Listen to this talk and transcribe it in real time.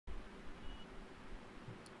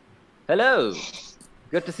Hello.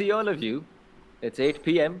 Good to see all of you. It's 8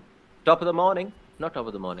 p.m. Top of the morning. Not top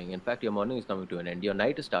of the morning. In fact, your morning is coming to an end. Your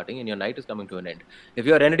night is starting and your night is coming to an end. If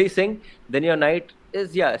you're Renedy Singh, then your night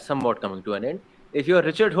is, somewhat coming to an end. If you're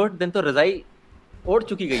Richard Hood, then तो रजाई ओढ़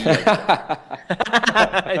चुकी गई है अब तक.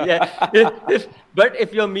 Yeah. But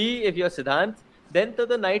if you're me, if you're Siddhant, then तो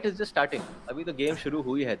the night is just starting. अभी तो गेम शुरू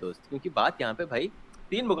हुई है दोस्त. क्योंकि बात यहाँ पे भाई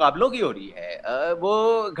 3 मुकाबलों की हो रही है. वो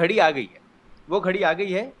घड़ी आ गई है. वो घड़ी आ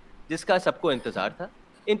गई है जिसका सबको इंतजार था.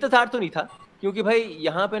 इंतजार तो नहीं था क्योंकि भाई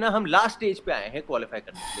यहाँ पे ना हम लास्ट स्टेज पे आए हैं क्वालिफाई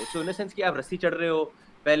करने के लिए. सो इन द सेंस कि आप रस्सी चढ़ रहे हो.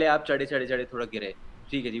 पहले आप चढ़े थोड़ा गिरे.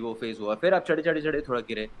 ठीक है जी, वो फेज हुआ. फिर आप चढ़े थोड़ा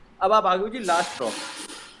गिरे. अब आप आ गए हो जी लास्ट ड्रॉप.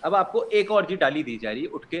 अब आपको एक और जी डाली दी जा रही है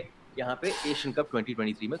उठ के यहाँ पे एशियन कप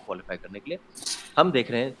 2023 में क्वालिफाई करने के लिए. हम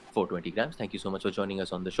देख रहे हैं 420 grams. Thank you so much for joining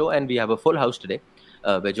us on the show and we have a full house today.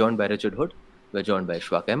 We're joined by Richard Hood, we're joined by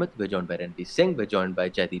Ishwaq Ahmed, we're joined by Renedy Singh, we're joined by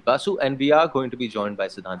Jaideep Basu, and we are going to be joined by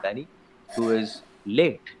Siddhant Dani, who is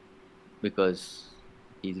late because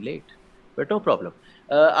he's late, but no problem.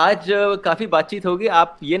 आज काफ़ी बातचीत होगी.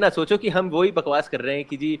 आप ये ना सोचो कि हम वही बकवास कर रहे हैं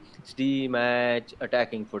कि जी स्टी मैच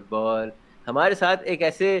अटैकिंग फुटबॉल. हमारे साथ एक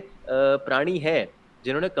ऐसे प्राणी है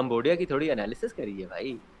जिन्होंने कंबोडिया की थोड़ी एनालिसिस करी है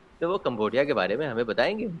भाई. तो वो कंबोडिया के बारे में हमें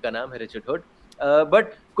बताएंगे. उनका नाम है Richard Hood.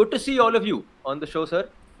 But good to see all of you on the show sir.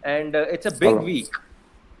 And it's a big week.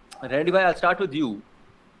 Randy bhai, I'll start with you.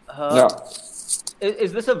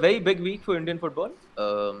 Is this a very big week for Indian football?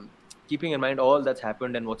 Keeping in mind all that's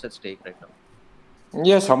happened and what's at stake right now.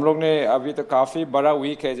 Yes, हम लोग ने अभी तो काफ़ी बड़ा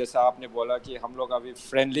week है. जैसा आपने बोला कि हम लोग अभी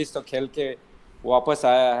फ्रेंडलीज तो खेल के वापस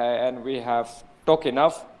आया है and we have talk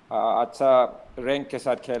enough. अच्छा रैंक के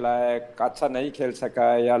साथ खेला है, अच्छा नहीं खेल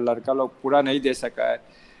सका है या लड़का लोग पूरा नहीं दे सका है.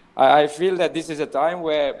 I feel that this is a time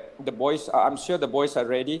where the boys, I'm sure the boys are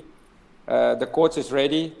ready. The coach is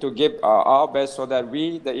ready to give our best so that we,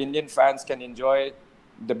 the Indian fans, can enjoy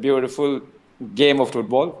the beautiful game of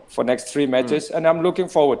football for next 3 matches. And I'm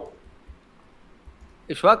looking forward.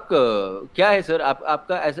 Ishwak, क्या है sir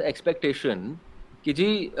आपका as expectation कि जी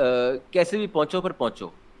कैसे भी पहुंचो पर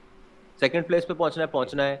पहुंचो. Second place पे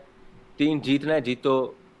पहुंचना है. 3 जीतना है, जीतो.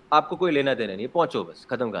 आपको कोई लेना देना नहीं है. पहुंचो बस,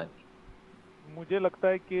 खत्म कहानी. मुझे लगता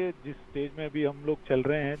है कि जिस स्टेज में अभी हम लोग चल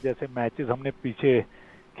रहे हैं, जैसे मैचेस हमने पीछे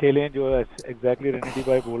खेले हैं जो एग्जैक्टली रेनेडी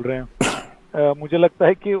भाई बोल रहे हैं, मुझे लगता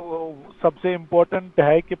है कि सबसे इम्पोर्टेंट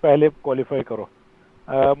है कि पहले क्वालिफाई करो.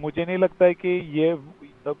 मुझे नहीं लगता है कि ये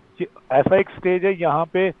ऐसा एक स्टेज है यहाँ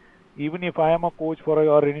पे. Even if I am a coach for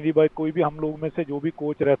और रेनेडी भाई, कोई भी हम लोग में से जो भी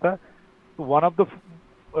कोच रहता, तो one of the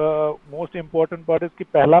most important part is कि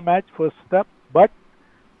पहला match first step, but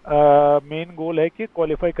main goal है कि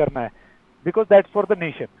क्वालिफाई करना है. Because that's for the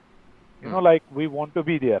nation, you know, like we want to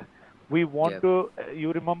be there, we want to,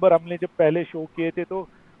 you remember हमने जब पहले show किए थे तो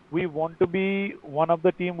we want to be one of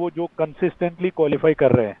the team वो जो consistently qualify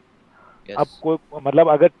कर रहे हैं. अब कोई मतलब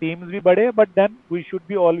अगर टीम्स भी बढ़े, but then we should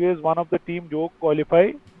be always one of the team जो qualify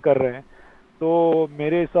कर रहे हैं. तो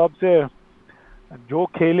मेरे हिसाब से जो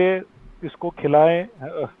खेले इसको खिलाएं,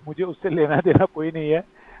 मुझे उससे लेना देना कोई नहीं है.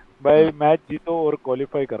 भाई मैच जीतो और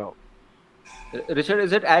क्वालिफाई कराओ. Richard,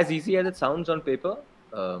 is it as easy as it sounds on paper?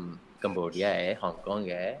 Cambodia है, हांगकांग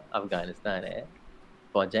है, अफगानिस्तान है,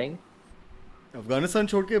 पहुंच जाएंगे. अफगानिस्तान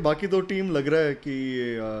छोड़ के बाकी 2 टीम लग रहा है कि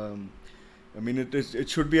I mean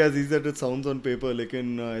it should be as easy as it sounds on paper.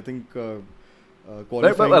 लेकिन I think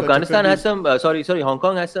qualifying. But Afghanistan has some sorry, Hong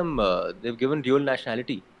Kong has some they've given dual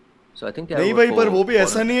nationality. So I think नहीं भाई, पर वो भी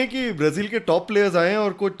ऐसा नहीं है कि ब्राजील के टॉप प्लेयर्स आए हैं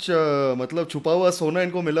और कुछ मतलब छुपा हुआ सोना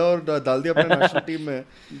इनको मिला और डाल दिया अपने नेशनल टीम में.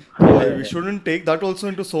 We shouldn't take that also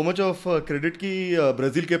into so much of credit कि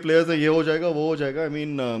ब्राजील के प्लेयर्स है, ये हो जाएगा वो हो जाएगा. I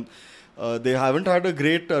mean they haven't had a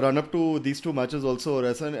great run up to these 2 matches also. Or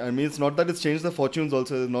ऐसा, I mean it's not that it's changed the fortunes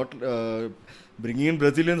also. It's not bringing in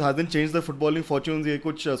Brazilians hasn't changed the footballing fortunes. ये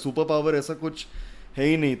कुछ super power ऐसा कुछ है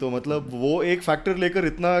ही नहीं. तो मतलब वो एक फैक्टर लेकर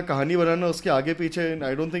इतना कहानी बनाना उसके आगे पीछे,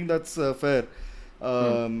 I don't think that's fair.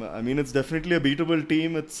 I mean it's definitely a beatable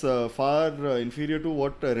team. It's far inferior to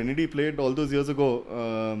what Renedy played all those years ago,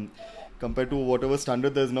 compared to whatever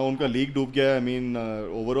standard there is now. उनका league डूब गया है. I mean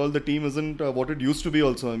overall the team isn't what it used to be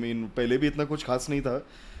also. I mean पहले भी इतना कुछ खास नहीं था,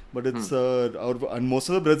 but it's and most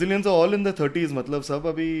of the Brazilians are all in their 30s. मतलब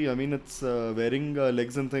सब अभी, I mean it's wearing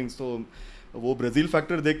legs and things. So वो ब्राज़ील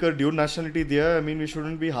फैक्टर देखकर ड्यूल नेशनलिटी दिया है. I mean we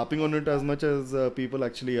shouldn't be harping on it as much as people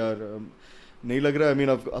actually are. नहीं लग रहा है. I mean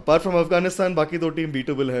apart from Afghanistan बाकी 2 टीम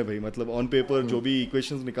बीटेबल है भाई. मतलब ऑन पेपर जो भी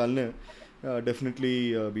इक्वेशंस निकालने हैं, definitely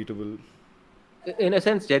beatable. In a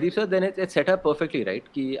sense Jaideep sir, then it's set up perfectly right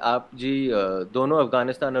कि आप जी दोनों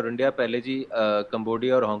अफगानिस्तान और इंडिया पहले जी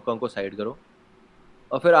कंबोडिया और हांगकांग को साइड करो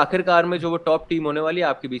और फिर आखिरकार में जो वो टॉप टीम होने वाली है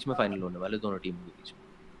आपके बीच में फाइनल होने वाले दोनों टीमों के बीच में.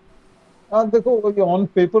 देखो on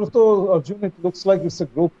paper तो Arjun it looks like it's a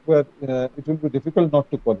group where it will be difficult not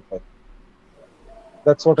to qualify.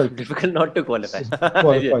 That's what I think. Difficult not to qualify.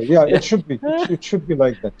 Qualify. Yeah, it should be. It should be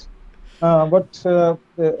like that.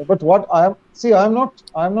 But what I am, see, I am not.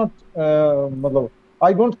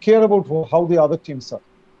 I don't care about how the other teams are,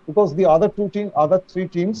 because the other three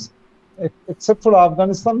teams, except for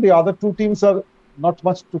Afghanistan, the other two teams are not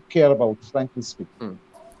much to care about, frankly speaking.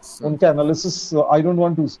 Unka analysis, I don't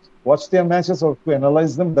want to watch their matches or to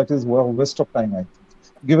analyze them. That is a waste of time, I think.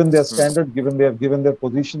 Given their standard, given their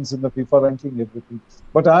positions in the FIFA ranking, everything.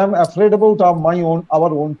 But I am afraid about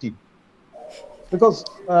our own team, because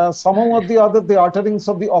somehow or the other, the utterings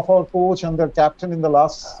of our coach and their captain in the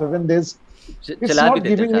last 7 days, it's not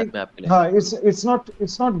giving me. It's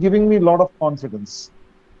not giving me a lot of confidence.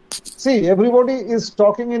 See, everybody is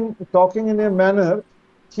talking in a manner.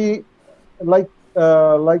 Like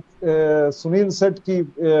Sunil said,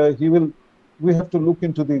 we have to look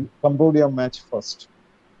into the Cambodia match first.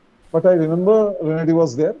 But I remember Renedy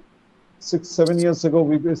was there 6-7 years ago.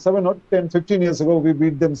 15 years ago, we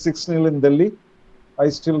beat them 6-0 in Delhi. I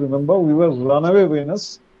still remember. We were runaway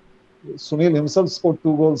winners. Sunil himself scored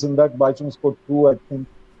 2 goals in that. Baichung scored 2, I think.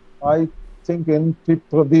 I think NP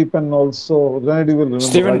Pradeep and also Renedy will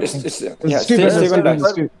remember.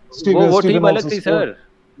 वो team अलग थी sir.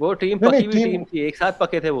 वो team पकी हुई team थी. एक साथ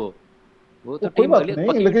पके थे वो तो कोई बात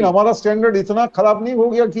नहीं, लेकिन हमारा स्टैंडर्ड इतना खराब नहीं हो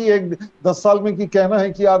गया कि 10 साल में की कहना है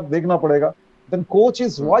कि यार देखना पड़ेगा. Then coach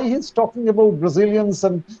is why he's talking about Brazilians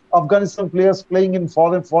and Afghanistan players playing in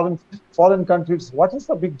foreign countries. What is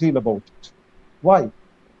the big deal about it? Why?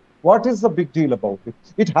 What is the big deal about it?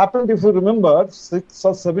 It happened, if you remember, 6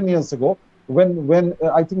 or 7 years ago, when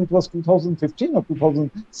I think it was 2015 or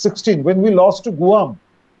 2016, when we lost to Guam.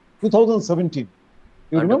 2017.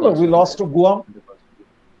 You remember we lost to Guam?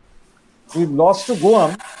 We lost to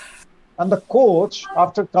Guam, and the coach,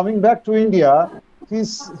 after coming back to India,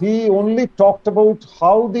 he only talked about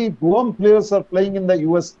how the Guam players are playing in the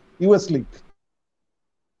US league,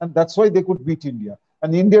 and that's why they could beat India.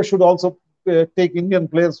 And India should also take Indian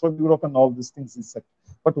players from Europe and all these things, he said.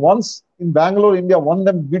 But once in Bangalore, India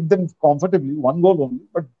beat them comfortably, 1 goal only,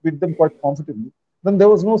 but beat them quite comfortably. Then there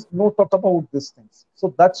was no talk about these things.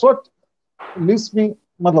 So that's what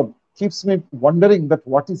keeps me wondering that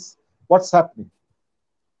what's happening.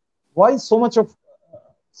 Why so much of?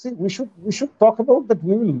 See, we should talk about that.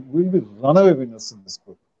 We'll be runaway winners in this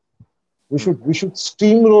group. We should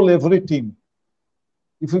steamroll every team.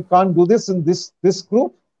 If we can't do this in this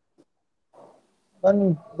group,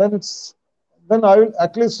 then I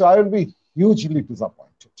will be hugely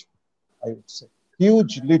disappointed. I would say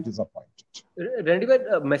hugely disappointed. Renedy,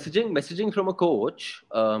 messaging from a coach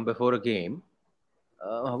before a game,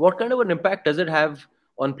 what kind of an impact does it have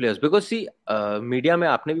on players? Because see, media में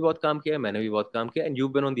आपने भी बहुत काम किया है, मैंने भी बहुत काम किया, and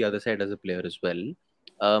you've been on the other side as a player as well.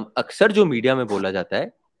 अक्सर जो media में बोला जाता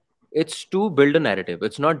है, it's to build a narrative.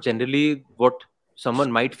 It's not generally what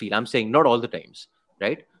someone might feel. I'm saying not all the times,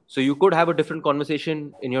 right? So you could have a different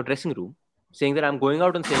conversation in your dressing room, saying that I'm going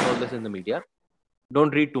out and saying all this in the media.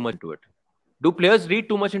 Don't read too much into it. Do players read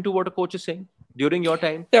too much into what a coach is saying during your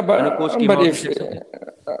time? Yeah,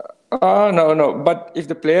 no. But if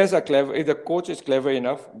the players are clever, if the coach is clever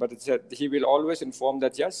enough, but it's that he will always inform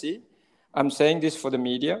that, yeah, see, I'm saying this for the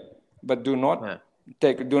media, but do not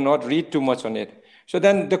read too much on it. So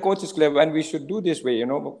then the coach is clever, and we should do this way,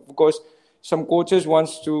 because some coaches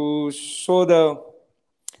wants to show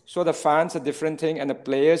the fans a different thing, and the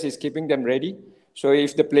players is keeping them ready. So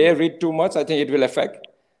if the player read too much, I think it will affect.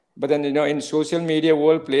 But then, in social media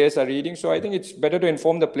world, players are reading. So I think it's better to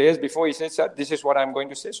inform the players before he says that this is what I'm going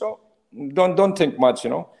to say. So don't think much,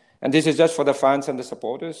 And this is just for the fans and the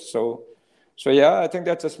supporters. So yeah, I think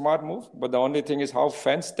that's a smart move. But the only thing is how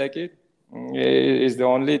fans take it is the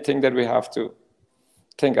only thing that we have to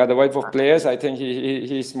think. Otherwise, for players, I think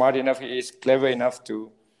he's smart enough, he is clever enough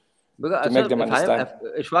to make them understand.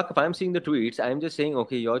 Ishwaq, if I'm seeing the tweets, I'm just saying,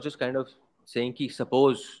 okay, you're just kind of saying कि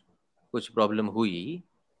suppose कुछ problem हुई,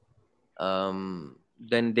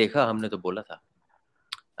 then देखा हमने तो बोला था.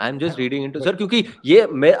 I'm just reading into sir, क्योंकि ये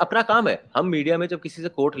मैं अपना काम है. हम मीडिया में जब किसी से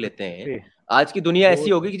कोट लेते हैं, आज की दुनिया ऐसी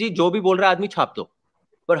होगी कि जी जो भी बोल रहा है आदमी छाप दो.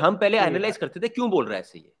 पर हम पहले एनालाइज करते थे क्यों बोल रहा है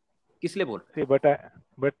ऐसे ये, किस लिए बोल रहा है.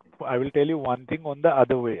 But I will tell you one thing on the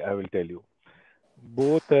other way. I will tell you,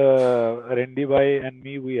 both Renedy bhai and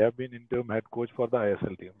me, we have been interim head coach for the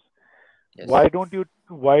ISL teams. Yes. Why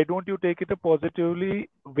don't you take it positively?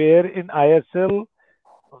 Where in ISL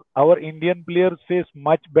our Indian players face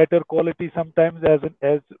much better quality sometimes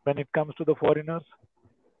as when it comes to the foreigners.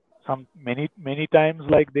 Many times,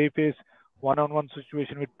 like they face one-on-one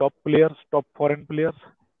situation with top foreign players.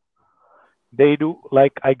 They do,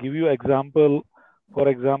 like, I give you example. For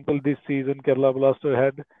example, this season Kerala Blaster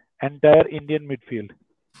had entire Indian midfield,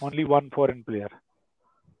 only one foreign player.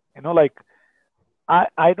 Like,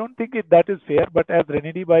 I don't think that is fair. But as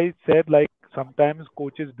Renedy Bhai said, like, sometimes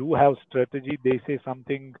coaches do have strategy. They say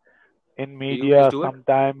something in Do you guys media. do it?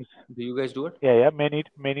 Sometimes, Do you guys do it? yeah.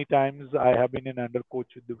 Many times I have been an under coach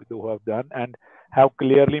who have done and have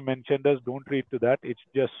clearly mentioned us, don't read to that. It's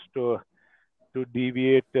just to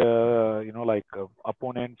deviate, like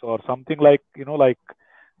opponents or something, like, like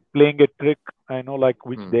playing a trick, like,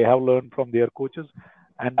 which they have learned from their coaches.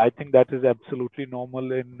 And I think that is absolutely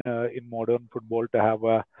normal in modern football to have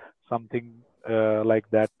something like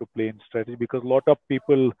that to play in strategy, because a lot of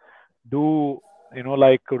people do,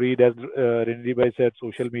 like, read, as Renedy Bhai said,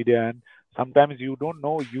 social media, and sometimes you don't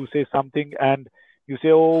know, you say something and you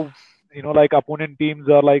say, oh, like, opponent teams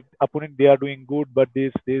are like, opponent, they are doing good, but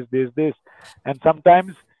this, and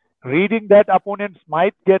sometimes reading that, opponents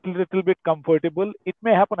might get a little bit comfortable. It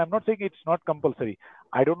may happen. I'm not saying it's not compulsory.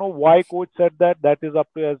 I don't know why coach said that. That is up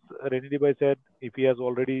to, as Renedy Bhai said, if he has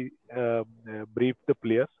already briefed the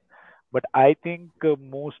players. But I think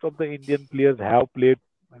most of the Indian players have played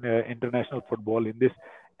international football in this,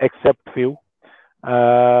 except few.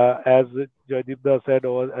 As Joydeep Da said,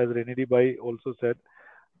 or as Renedy Bhai also said,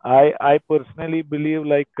 I personally believe,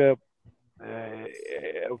 like,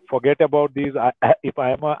 forget about these. If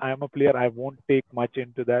I am a player, I won't take much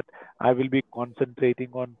into that. I will be concentrating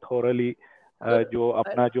on thoroughly जो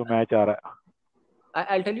अपना जो match आ रहा है.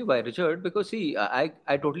 I'll tell you why, Richard, because see,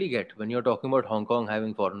 I totally get when you're talking about Hong Kong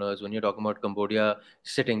having foreigners, when you're talking about Cambodia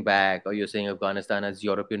sitting back, or you're saying Afghanistan as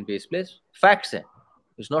European-based place. Facts, hai.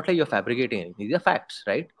 It's not like you're fabricating anything. These are facts,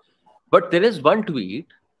 right? But there is one tweet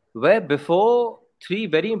where before 3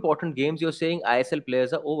 very important games, you're saying ISL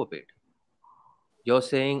players are overpaid. You're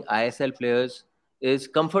saying ISL players is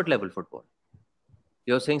comfort level football.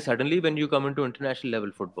 You're saying suddenly when you come into international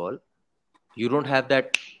level football, you don't have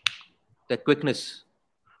that quickness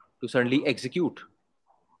to suddenly execute.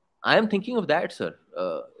 I am thinking of that, sir.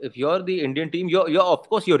 If you're the Indian team, you're of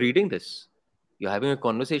course you're reading this. You're having a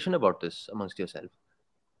conversation about this amongst yourself.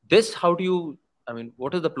 This, how do you? I mean,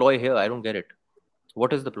 what is the ploy here? I don't get it.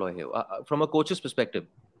 What is the ploy here? From a coach's perspective,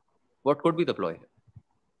 what could be the ploy here?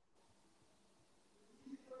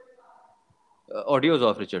 Audio's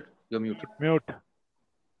off, Richard. You're muted. Mute.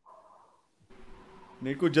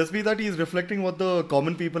 It could just be that he is reflecting what the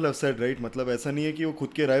common people have said, right? मतलब ऐसा नहीं है कि वो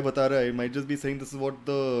खुद के राय बता रहा है. It might just be saying this is what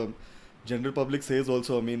the general public says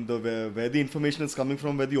also. I mean, where the information is coming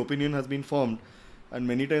from, where the opinion has been formed, and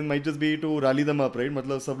many times might just be to rally them up, right?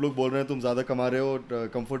 मतलब सब लोग बोल रहे हैं तुम ज़्यादा कमा रहे हो,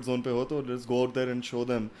 comfort zone पे हो, तो let's go out there and show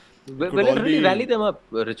them. Will it really rally them up,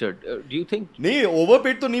 Richard? Do you think? नहीं,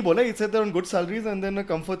 overpaid तो नहीं बोला. He said they're on good salaries and then a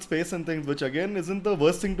comfort space and things, which again isn't the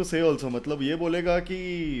worst thing to say also. मतलब ये बोलेगा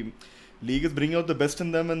कि league is bringing out the best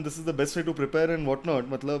in them and this is the best way to prepare and whatnot.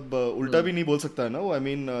 मतलब उल्टा भी नहीं बोल सकता है ना. I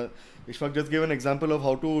mean, Ishfaq just gave an example of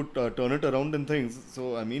how to turn it around and things.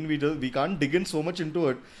 So I mean, we can't dig in so much into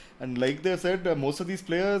it. And like they said, most of these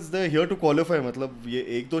players, they're here to qualify. मतलब ये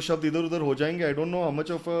एक दो शब्द इधर उधर हो जाएंगे. I don't know how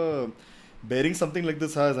much of a bearing something like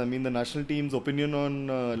this has. I mean, the national team's opinion on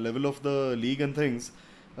level of the league and things.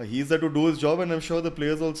 He's there to do his job and I'm sure the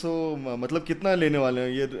players also. मतलब कितना लेने वाले हैं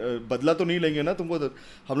ये बदला तो नहीं लेंगे ना तुमको.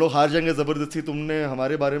 हम लोग हार जाएंगे ज़बरदस्ती तुमने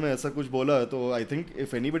हमारे बारे में ऐसा कुछ बोला है तो I think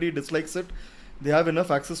if anybody dislikes it, they have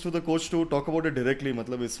enough access to the coach to talk about it directly.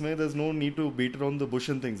 मतलब इसमें there's no need to beat around the bush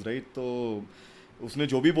and things, right? तो उसने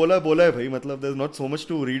जो भी बोला है भाई. मतलब there's not so much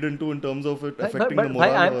to read into in terms of it affecting the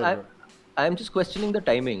morale. I'm just questioning the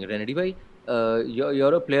timing, Renedy bhai.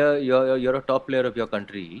 You're a player. You're a top player of your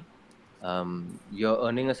country. You're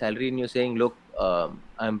earning a salary and you're saying, look,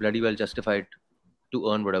 I'm bloody well justified to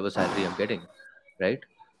earn whatever salary I'm getting, right?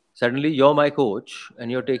 Suddenly you're my coach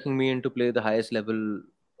and you're taking me in to play the highest level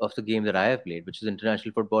of the game that I have played, which is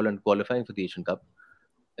international football and qualifying for the Asian Cup.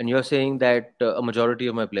 And you're saying that a majority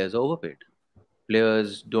of my players are overpaid.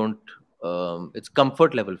 Players don't, it's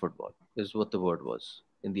comfort level football is what the word was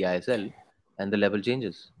in the ISL, and the level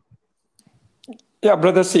changes. Yeah,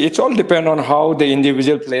 brother, see, it's all depend on how the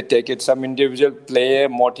individual player take it. Some individual player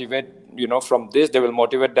motivate, from this, they will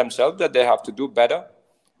motivate themselves that they have to do better.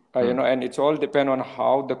 And it's all depend on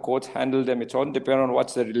how the coach handle them. It's all depend on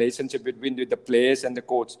what's the relationship between the players and the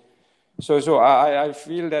coach. So I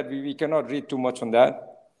feel that we cannot read too much on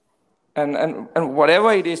that. And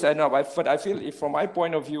whatever it is, I know, but I feel if from my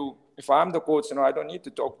point of view, if I'm the coach, I don't need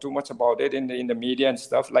to talk too much about it in the media and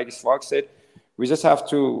stuff. Like Ishfaq said, we just have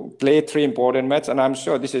to play 3 important matches, and I'm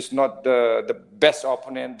sure this is not the best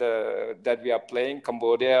opponent that we are playing,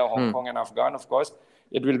 Cambodia, Hong Kong, and Afghan, of course.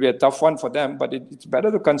 it will be a tough one for them, but it's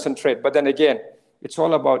better to concentrate. But then again, it's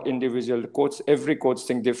all about individual. Every coach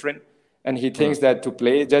thinks different, and he thinks that to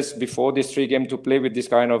play just before this 3 game, to play with this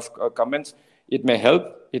kind of comments, it may help,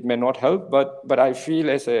 it may not help. But I feel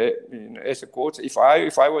as a coach, if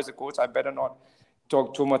I was a coach, I better not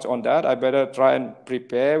talk too much on that. I better try and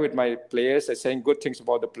prepare with my players, saying good things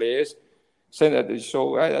about the players.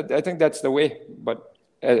 So I think that's the way. But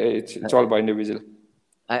it's all about individual.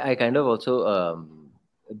 I kind of also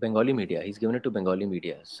Bengali media. He's given it to Bengali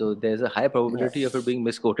media, so there's a high probability of it being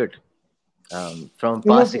misquoted from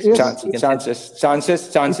past experience.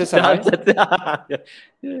 Chances are high.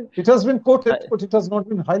 It has been quoted, but it has not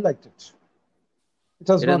been highlighted. It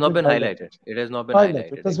has not been highlighted. It has not been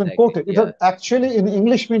highlighted. It has been quoted. It has, actually, in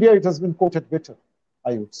English media, it has been quoted better,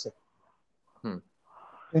 I would say.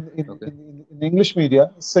 In English media,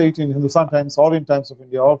 say it in Hindustan Times or in Times of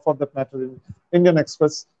India, or for that matter in Indian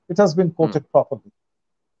Express, it has been quoted properly.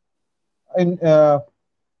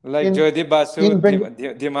 Like Jyothi Basu,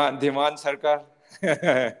 Dhiman Sarkar.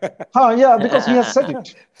 Yeah, because he has said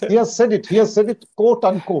it. He has said it. He has said it, quote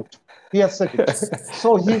unquote. He has said it.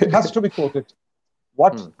 So he has to be quoted.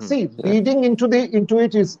 Reading into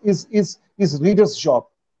it is reader's job.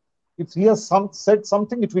 If he has said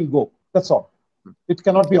something, it will go. That's all. It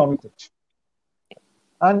cannot be omitted.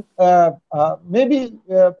 And maybe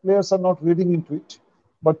players are not reading into it,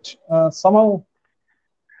 but somehow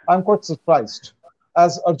I'm quite surprised.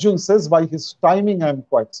 As Arjun says, by his timing, I'm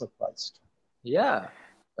quite surprised. Yeah.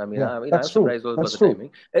 I mean, I'm that's surprised true. also That's by the true.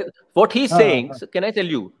 timing. What he's saying, so can I tell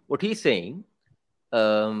you, what he's saying,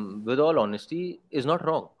 with all honesty, is not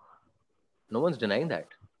wrong. No one's denying that.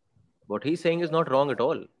 What he's saying is not wrong at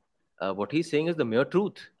all. What he's saying is the mere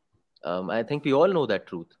truth. I think we all know that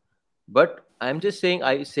truth. But I'm just saying,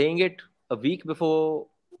 saying it a week before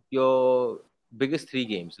your biggest 3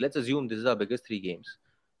 games. Let's assume this is our biggest 3 games.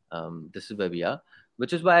 This is where we are.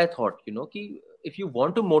 Which is why I thought, ki if you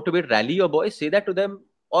want to motivate, rally your boys, say that to them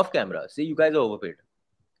off camera. Say you guys are overpaid.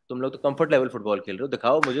 तुम लोग तो comfort level football खेल रहे हो.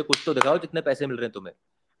 दिखाओ मुझे कुछ तो दिखाओ जितने पैसे मिल रहे हैं तुम्हें.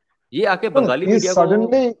 ये आके बंगाली मीडिया को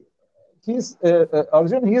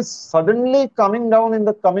Arjun, he is suddenly coming down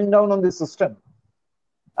on the system,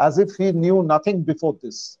 as if he knew nothing before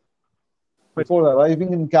this. Before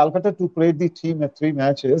arriving in Calcutta to play the team at 3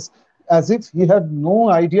 matches, as if he had no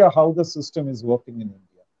idea how the system is working in India.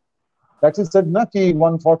 That is said, I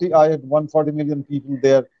had 140 million people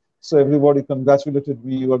there, so everybody congratulated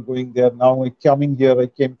me. You are going there now. Coming here, I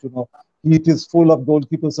came to know it is full of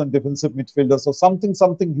goalkeepers and defensive midfielders. So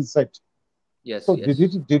something he said. Yes. So yes.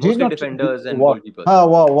 did he not? Defenders and goalkeepers.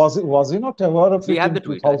 Was he not aware of it in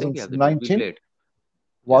 2019?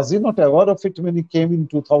 Was he not aware of it when he came in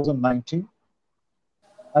 2019?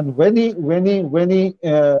 And when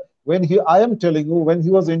I am telling you, when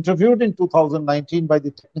he was interviewed in 2019 by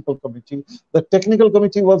the technical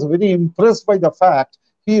committee was very impressed by the fact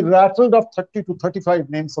he rattled off 30 to 35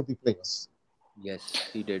 names of the players. Yes,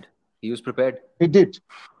 he did. He was prepared. He did.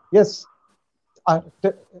 Yes.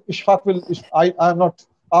 Ishfaq I am not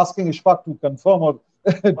asking Ishfaq to confirm or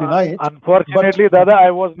deny it. Unfortunately, Dada, I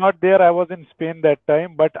was not there. I was in Spain that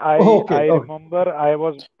time, but I remember I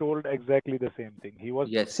was told exactly the same thing. He was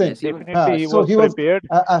definitely he was prepared.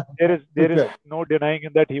 There is no denying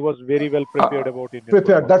in that he was very well prepared about Indian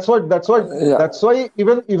prepared. football. That's why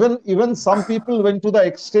even some people went to the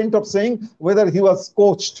extent of saying whether he was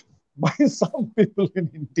coached by some people in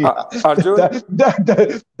India.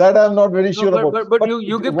 That I'm not very sure about. But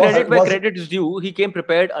you give credit where credit is due. He came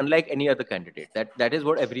prepared, unlike any other candidate. That is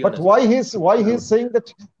what everyone. But why he's saying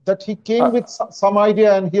that he came with some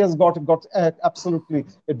idea and he has got absolutely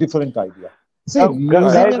a different idea. See, losing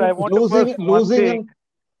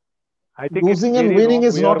and winning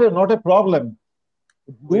is not a problem.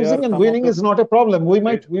 Losing and winning is not a problem. We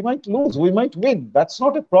might lose, we might win. That's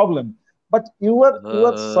not a problem. But you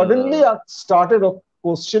are suddenly started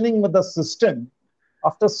questioning the system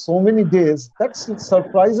after so many days. That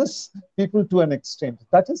surprises people to an extent.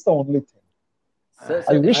 That is the only thing.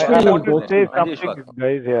 I wish we will go to say something,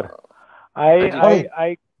 guys. Here,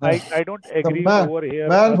 I don't agree over here.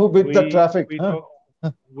 Man who beat the traffic.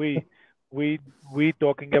 We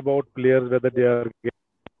talking about players whether they are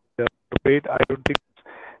paid. I don't think.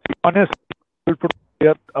 Honest,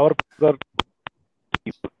 our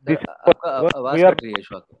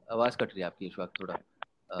आवाज cut रही है आपकी इश्फाक थोड़ा.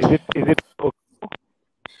 Is it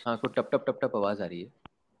हाँ कुछ टप आवाज आ रही है.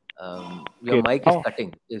 Your mic is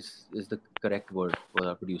cutting is the correct word what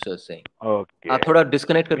our producer is saying. Okay. आप थोड़ा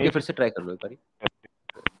डिस्कनेक्ट करके फिर से ट्राई कर लो एक बारी.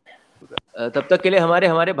 तब तक के लिए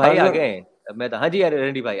हमारे भाई आ गए हैं. हाँ जी यार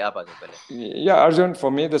रणदीप भाई आप आ जाओ पहले. Yeah, Arjun,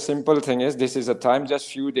 for me the simple thing is this is a time just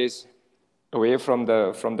few days away from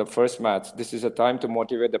the first match. This is a time to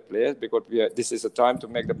motivate the players, because this is a time to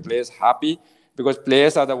make the players happy, because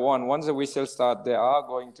players are the one. Once the whistle starts, they are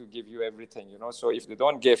going to give you everything, you know. So if they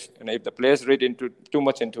don't give, and if the players read into too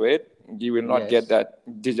much into it, you will not get that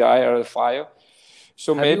desire or fire.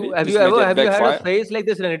 So have you had a phase like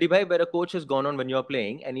this, Renedy bhai, where a coach has gone on when you're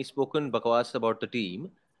playing and he's spoken bakwas about the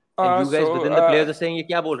team, and you guys within the players are saying, "Ye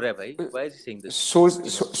kya bol raha hai, bhai? Why is he saying this?"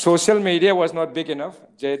 Social media was not big enough.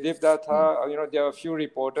 Jaydeep tha, you know, there were a few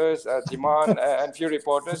reporters, Jiman and few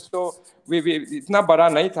reporters. So we itna bada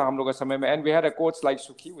nahi tha hum log ka samay mein. And we had a coach like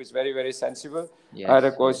Sukhi, who is very, very sensible. I had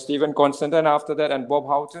a coach Stephen Constantine after that, and Bob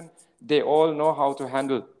Houghton. They all know how to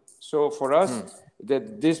handle. So for us,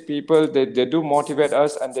 these people, they do motivate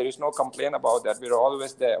us, and there is no complaint about that. We're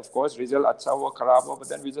always there. Of course, result acha ho, kharab ho, but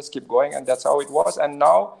then we just keep going, and that's how it was. And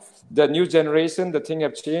now the new generation, the thing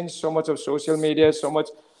have changed. So much of social media, so much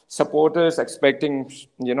supporters expecting,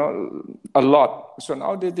 you know, a lot. So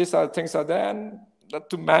now these things are there, and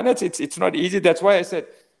to manage it's not easy. That's why I said,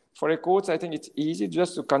 for a coach, I think it's easy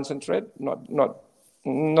just to concentrate,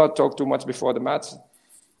 not talk too much before the match.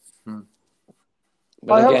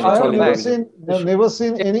 I have never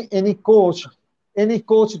seen any coach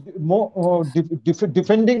more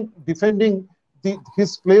defending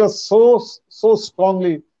his players so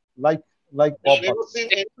strongly like Bob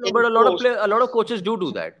Houghton. But a lot of coaches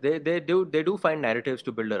do that. They do find narratives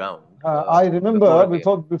to build around. I remember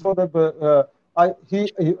before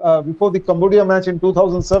the Cambodia match in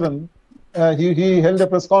 2007, he held a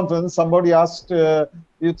press conference. Somebody asked,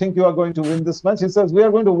 "You think you are going to win this match?" He says, "We are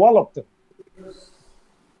going to wallop them."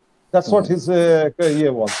 That's what his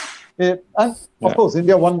career was. And of course,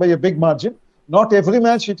 India won by a big margin. Not every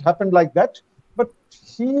match it happened like that, but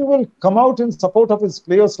he will come out in support of his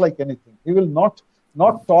players like anything. He will not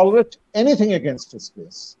tolerate anything against his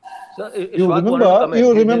players. So, you remember,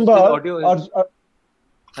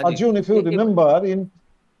 Arjun, if you remember in...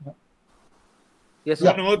 Yes,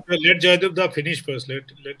 sir. No, let Jaydeep finish first. Let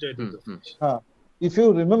Jaydeep finish. If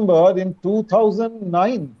you remember in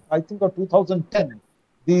 2009, I think, or 2010,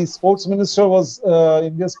 the sports minister was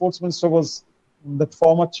India's sports minister was the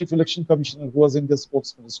former chief election commissioner who was India's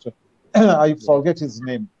sports minister. I forget his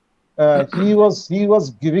name. He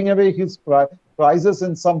was giving away his prizes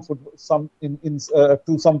in to some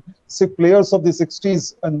players of the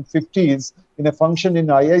 60s and 50s in a function in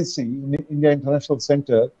IIC, in India International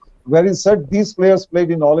Center, where he said these players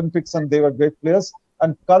played in Olympics and they were great players.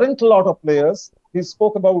 And current lot of players, he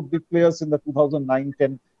spoke about the players in the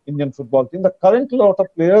 2009-10 Indian football team. The current lot of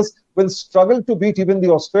players will struggle to beat even the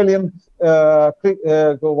Australian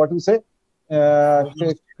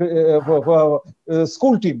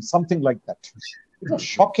school team, something like that. It was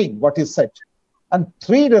shocking what he said. And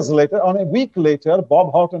 3 days later, on a week later,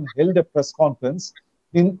 Bob Houghton held a press conference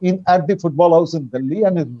at the football house in Delhi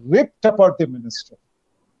and ripped apart the minister.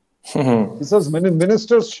 He says many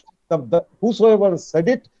ministers, whosoever said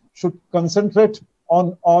it, should concentrate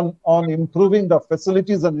on improving the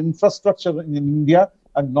facilities and infrastructure in India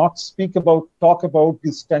and not talk about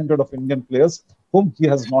the standard of Indian players whom he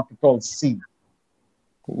has not at all seen.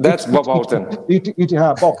 That's Bob Houghton.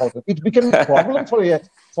 Bob Houghton. It became a problem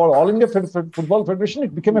for All India Football Federation.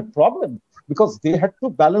 It became a problem because they had to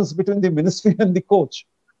balance between the ministry and the coach,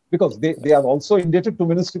 because they are also indebted to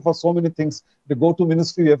ministry for so many things. They go to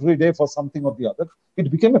ministry every day for something or the other. It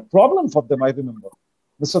became a problem for them, I remember.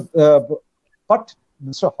 But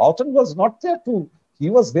Mr. Houghton was not there he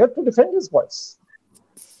was there to defend his voice.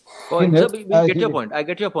 We get your point. I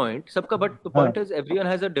get your point. Sabka, but the point is everyone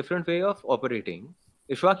has a different way of operating.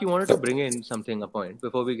 Ishwak, you wanted to bring in a point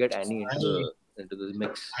before we get Annie into the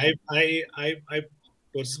mix. I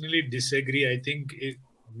personally disagree. I think,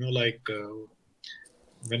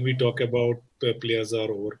 when we talk about players are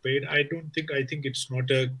overpaid, I think it's not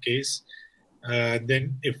a case.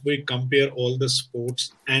 Then if we compare all the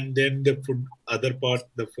sports and then the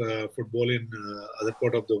football in other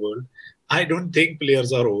part of the world, I don't think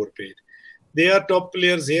players are overpaid. They are top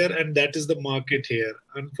players here, and that is the market here.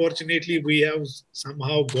 Unfortunately, we have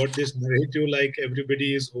somehow got this narrative like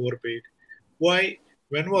everybody is overpaid. Why?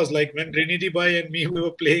 When Renedy bhai and me, we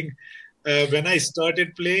were playing, when I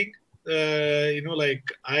started playing, I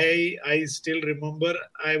still remember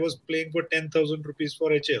I was playing for 10,000 rupees for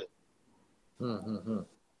HL.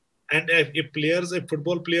 And if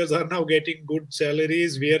football players are now getting good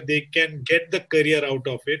salaries where they can get the career out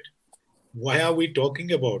of it, why are we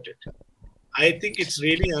talking about it? I think it's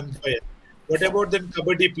really unfair. What about the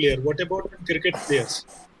kabaddi player? What about the cricket players?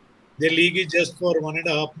 Their league is just for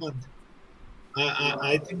 1.5 months.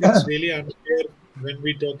 I think it's really unfair when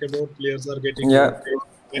we talk about players are getting paid.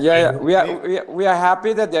 Yeah, we are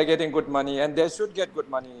happy that they're getting good money, and they should get good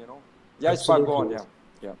money. Yeah, it's fun. Go on.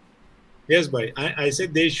 Yeah. Yes, bhai. I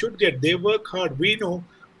said they should get. They work hard. We know.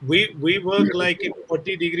 We work like in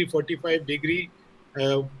 40-degree, 45-degree.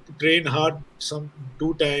 Train hard some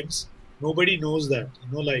 2 times. Nobody knows that.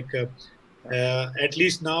 At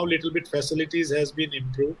least now little bit facilities has been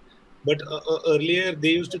improved. But earlier they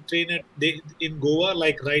used to train in Goa,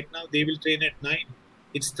 like right now they will train at 9.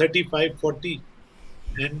 It's 35, 40,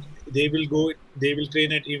 and they will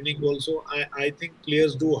train at evening also. I think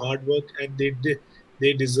players do hard work, and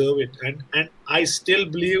they deserve it. And I still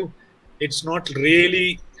believe it's not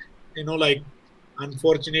really,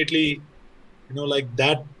 unfortunately,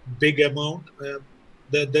 that big amount.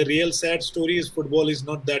 The real sad story is football is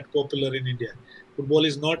not that popular in India. Football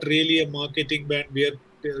is not really a marketing band where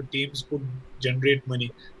teams could generate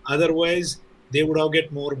money. Otherwise, they would have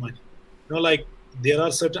get more money. There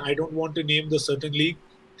are certain, I don't want to name the certain league.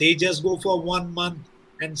 They just go for 1 month,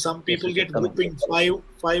 and some people get grouping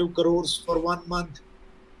 5 crores for 1 month,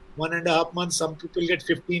 1.5 months. Some people get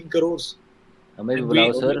 15 crores. हमें भी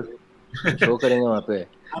बुलाओ sir, show करेंगे वहाँ पे.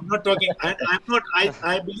 I'm not talking.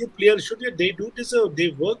 I believe players should. They do deserve.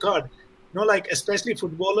 They work hard. Especially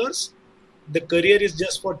footballers, the career is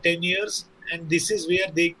just for 10 years, and this is where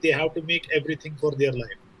they have to make everything for their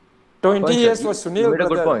life. 20 years for Sunil. You made a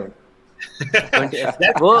good point.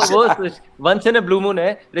 Once in a blue moon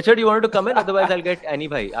hai. Richard, you wanted to come in? Otherwise, I'll get Annie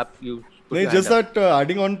bhai. Just that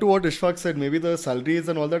adding on to what Ishfaq said, maybe the salaries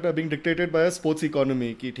and all that are being dictated by a sports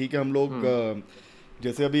economy. कि ठीक है हम लोग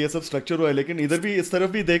जैसे अभी ये सब structure हुआ है, लेकिन इधर भी इस तरफ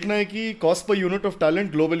भी देखना है कि cost per unit of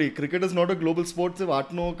talent globally, cricket is not a global sport. सिर्फ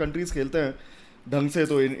 8-9 कंट्रीज खेलते हैं ढंग से,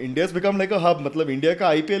 तो India is become like a hub. मतलब इंडिया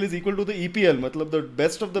का IPL is equal to the EPL. मतलब the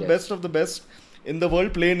best of the best of the best in the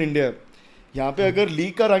world play in India. यहाँ पे अगर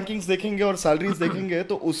लीग का रैंकिंग्स देखेंगे और सैलरीज देखेंगे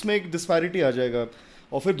तो उसमें एक डिस्पैरिटी आ जाएगा.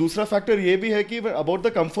 और फिर दूसरा फैक्टर ये भी है कि about the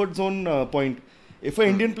comfort zone point, if an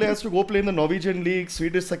Indian player has to go play in the Norwegian League,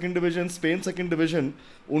 Swedish second division, Spain second division,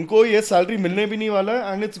 उनको ये salary मिलने भी नहीं वाला है,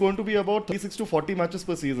 and it's going to be about 36 to 40 matches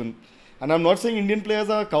per season. And I'm not saying Indian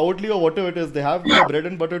players are cowardly or whatever it is. They have the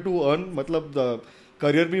bread and butter to earn. मतलब the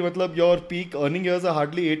career भी, मतलब your peak earning years are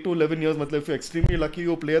hardly 8 to 11 years. मतलब if you're extremely lucky,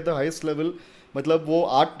 you play at the highest level. मतलब वो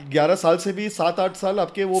 8-11 साल से भी 7-8 साल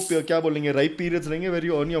आपके वो क्या बोलेंगे ripe periods रहेंगे where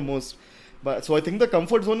you earn your most. But so I think the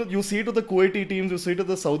comfort zone, you see it to the Kuwaiti teams, you see it to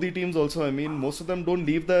the Saudi teams also. I mean, most of them don't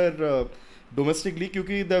leave their domestic league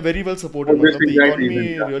because they're very well supported. मतलब the economy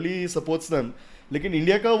really supports them. लेकिन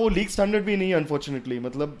India का वो league standard भी नहीं है unfortunately.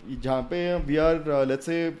 मतलब जहाँ पे we are let's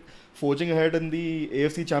say forging ahead in the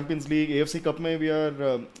AFC Champions League, AFC Cup में we are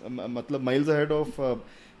मतलब miles ahead of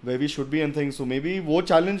where we should be and things. So maybe वो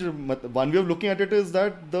challenge, one way of looking at it is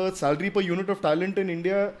that the salary per unit of talent in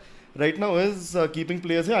India right now is keeping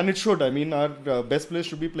players here, and it should. I mean, our best players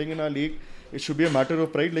should be playing in our league. It should be a matter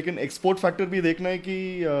of pride. लेकिन export factor भी देखना है कि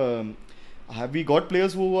have we got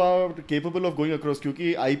players who are capable of going across?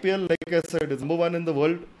 क्योंकि IPL, like I said, is number 1 in the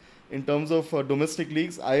world in terms of domestic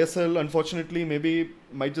leagues. ISL, unfortunately, maybe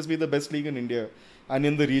might just be the best league in India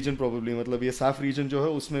and in the region probably. मतलब ये SAF region जो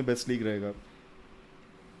है उसमें best league रहेगा.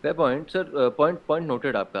 Fair point, sir. Point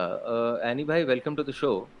noted आपका. Annie भाई, welcome to the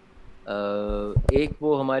show. एक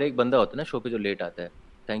वो हमारे एक बंदा होता है ना शो पे जो लेट आता है.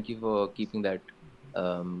 Thank you for keeping that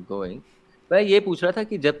going. मैं ये पूछ रहा था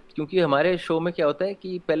कि जब, क्योंकि हमारे शो में क्या होता है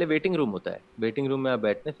कि पहले वेटिंग रूम होता है, वेटिंग रूम में आप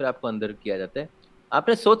बैठते हैं, फिर आपको अंदर किया जाता है.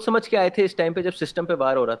 आपने सोच समझ के आए थे इस टाइम पे जब सिस्टम पे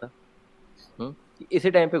बार हो रहा था?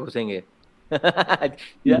 इसी टाइम पे घुसेंगे.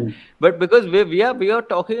 But because we are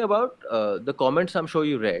talking about the comments I am sure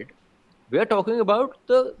you read. We are talking about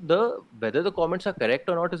the weather the comments are correct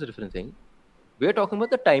और not is different thing. We are talking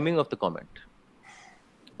about the timing of the comment.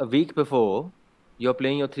 A week before, you're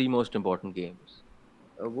playing your 3 most important games.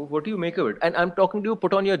 What do you make of it? And I'm talking to you,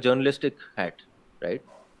 put on your journalistic hat, right?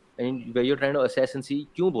 And where you're trying to assess and see,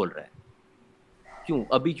 क्यों बोल रहा है? क्यों?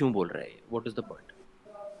 अभी क्यों बोल रहा है? What is the point?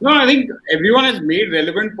 No, I think everyone has made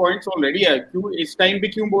relevant points already. क्यों इस time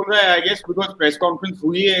पे क्यों बोल रहा है? I guess because press conference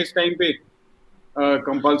हुई है इस time पे.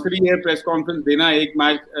 Compulsory है press conference देना एक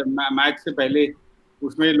match से पहले.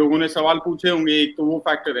 उसमें लोगों ने सवाल पूछे होंगे. एक तो वो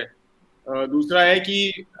फैक्टर है. दूसरा है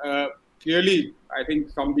कि clearly I think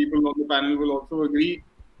some people on the panel will also agree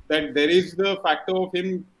that there is the factor of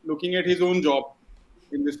him looking at his own job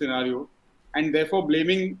in this scenario and therefore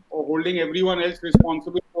blaming or holding everyone else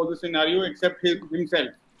responsible for the scenario except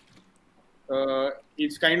himself.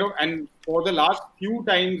 It's kind of, and for the last few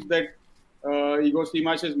times that Igor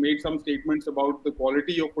Stimac has made some statements about the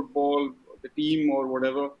quality of football, the team or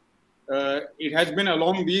whatever, it has been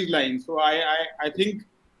along these lines. So I think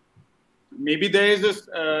maybe there is this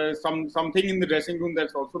something in the dressing room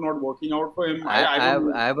that's also not working out for him. I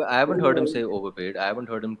haven't heard him say overpaid. I haven't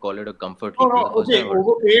heard him call it a comfort league. No,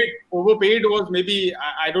 okay, overpaid was maybe,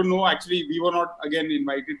 I don't know. Actually, we were not again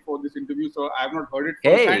invited for this interview, so I have not heard it.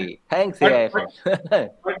 Hey, thanks.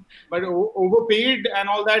 But overpaid and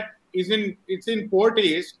all that it's in poor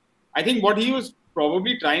taste. I think what he was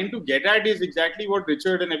probably trying to get at is exactly what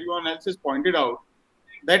Richard and everyone else has pointed out,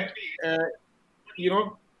 that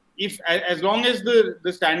if as long as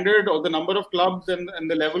the standard or the number of clubs and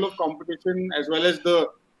the level of competition as well as the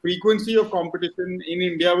frequency of competition in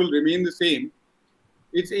India will remain the same,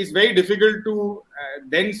 it's very difficult to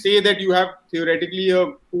then say that you have theoretically a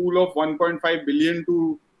pool of 1.5 billion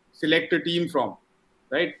to select a team from,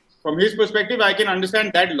 right? From his perspective, I can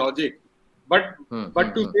understand that logic, but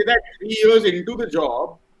to say that 3 years into the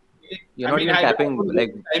job, you're not even tapping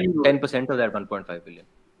like 10% of that 1.5 billion.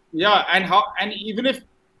 Yeah, and even if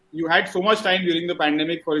you had so much time during the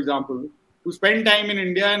pandemic, for example, to spend time in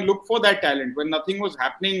India and look for that talent when nothing was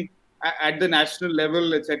happening at the national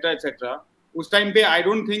level, etc., etc. उस time पे I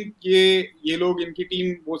don't think ये लोग इनकी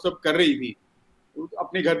team वो सब कर रही थी.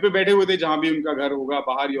 अपने घर पे बैठे हुए थे जहाँ भी उनका घर होगा,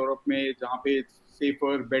 बाहर यूरोप में जहाँ पे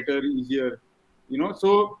safer, better, easier,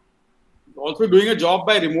 So also doing a job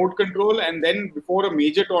by remote control and then before a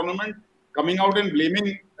major tournament coming out and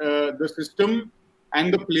blaming the system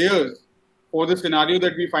and the players for the scenario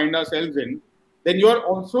that we find ourselves in, then you are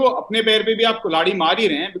also अपने पैर पे भी आप कुल्हाड़ी मार ही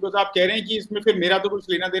रहे हैं because आप कह रहे हैं कि इसमें फिर मेरा तो कुछ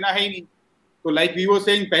लेना देना है ही नहीं. तो like we were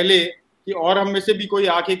saying पहले कि और हम में से भी कोई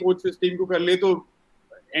आके कोच इस टीम को कर ले तो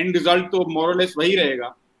end result तो more or less वही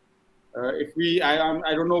रहेगा.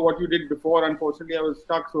 I don't know what you did before. Unfortunately, I was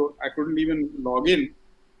stuck, so I couldn't even log in.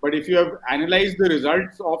 But if you have analyzed the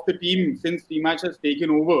results of the team since T-Match has taken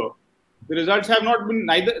over, the results have not been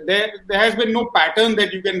neither. There has been no pattern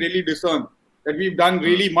that you can really discern that we've done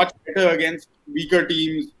really much better against weaker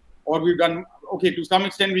teams, or we've done okay to some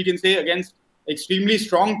extent. We can say against extremely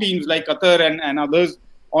strong teams like Qatar and others.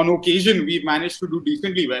 On occasion, we've managed to do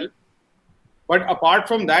decently well. But apart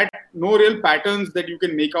from that, no real patterns that you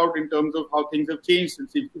can make out in terms of how things have changed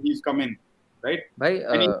since he's come in, right?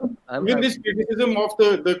 Even this criticism of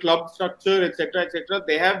the club structure, etc.,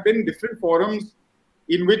 there have been different forums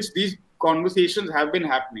in which these conversations have been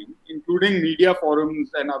happening, including media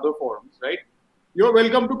forums and other forums, right? You're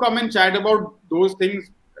welcome to come and chat about those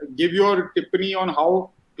things, give your tippani on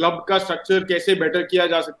how club का structure कैसे better किया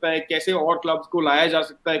जा सकता है, कैसे और clubs को लाया जा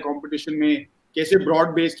सकता है competition में, कैसे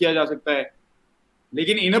broad base किया जा सकता है.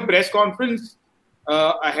 लेकिन in a press conference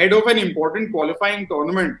ahead of an important qualifying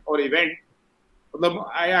tournament or event, मतलब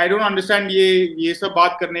I don't understand ये सब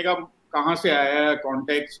बात करने का कहाँ से आया है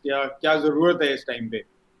context या क्या जरूरत है इस टाइम पे.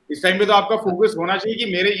 इस टाइम पे तो आपका फोकस होना चाहिए कि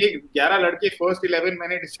मेरे ये 11 लड़के फर्स्ट 11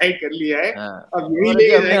 मैंने डिसाइड कर लिया है. अब यही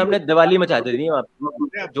लेके हमने दिवाली मचा दी नहीं आप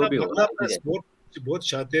जो भी हो. बहुत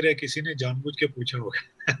शातिर है, किसी ने जानबूझ के पूछा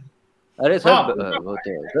होगा. अरे सर होते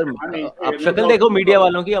हैं सर, आप शक्ल देखो मीडिया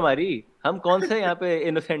वालों की हमारी, हम कौन से यहाँ पे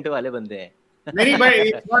इनोसेंट वाले बंदे हैं. नहीं but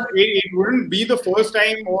it wouldn't be the first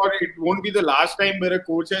time or it won't be the last time where a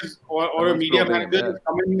coach has or a media manager has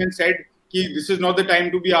come in and said कि this is not the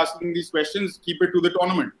time to be asking these questions, keep it to the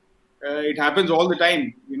tournament. It happens all the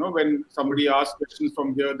time, when somebody asks questions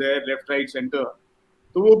from here, there, left, right, center.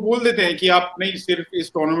 तो वो बोल देते हैं कि आप नहीं सिर्फ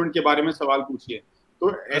इस टूर्नामेंट के बारे में सवाल पूछिए.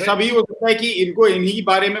 तो ऐसा भी हो सकता है कि इनको इन्हीं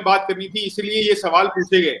बारे में बात करनी थी, इसलिए ये सवाल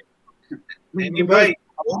पूछे गए.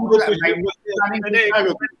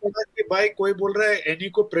 भाई कोई बोल रहा है एनी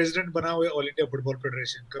को प्रेसिडेंट बना हुआ है ऑल इंडिया फुटबॉल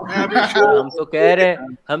फेडरेशन का. हम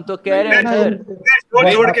तो कह रहे हैं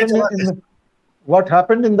sir. What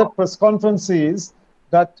happened in that press conference is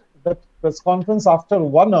that press conference after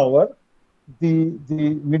 1 hour, the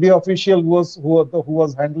media official who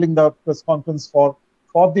was handling the press conference for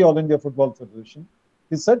the All India Football Federation,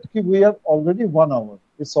 he said we are already 1 hour.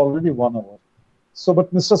 It's already 1 hour. So,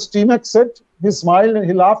 but Mr. Stimac said, he smiled and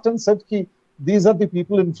he laughed and said, these are the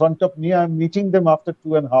people in front of me. I'm meeting them after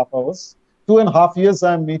 2.5 hours. 2.5 years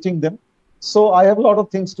I am meeting them. So I have a lot of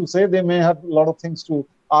things to say. They may have a lot of things to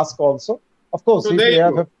ask also. Of course, so if they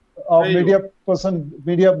have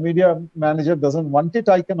media manager doesn't want it,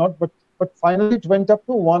 I cannot. But finally it went up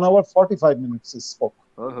to 1 hour 45 minutes he spoke.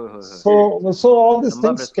 So all these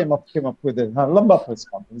things came up with it. Lamba press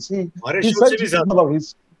conference. He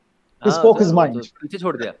spoke his mind. He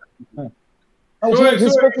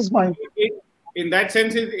spoke his mind. In that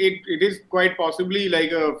sense, it is quite possibly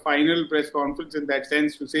like a final press conference in that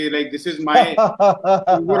sense to say like this is my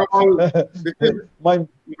overall. This is my.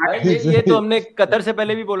 ये तो हमने Qatar से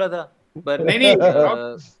पहले भी बोला था. नहीं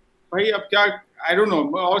भाई अब क्या I don't know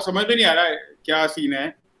और समझ में नहीं आ रहा है क्या सीन है.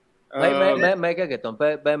 मैं क्या कहता हूँ,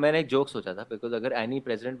 मैंने एक जोक सोचा था, बिकॉज अगर एनी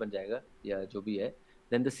प्रेसिडेंट बन जाएगा या जो भी है,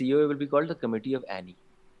 then the CEO will be called the committee of any.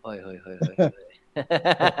 ओए होए होए होए.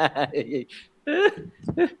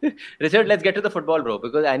 Richard, let's get to the football, bro,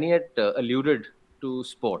 because Annie had alluded to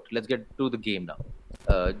sport. Let's get to the game now.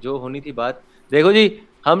 जो होनी थी बात, देखो जी,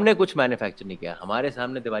 हमने कुछ मैन्युफैक्चर नहीं किया. हमारे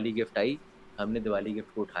सामने दिवाली गिफ्ट आई, हमने दिवाली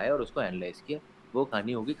गिफ्ट को उठाया और उसको एनालाइज किया. वो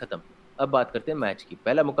कहानी होगी खत्म. अब बात करते हैं मैच की.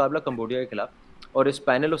 पहला मुकाबला कंबोडिया के खिलाफ, और इस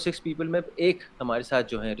पैनल ऑफ 6 पीपल में एक हमारे साथ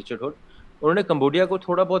जो है रिचर्ड हुड, उन्होंने कंबोडिया को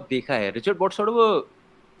थोड़ा बहुत देखा है. Richard, what sort of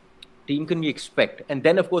team can we expect? And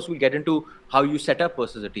then of course we'll get into how you set up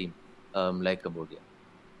versus a team like Cambodia.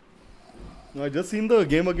 I just seen the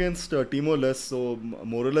game against Timor-Leste, so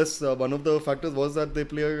more or less one of the factors was that they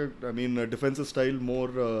play a defensive style more,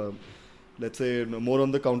 let's say more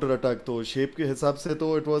on the counter attack. So shape के हिसाब से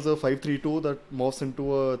तो it was a 5-3-2 that morphs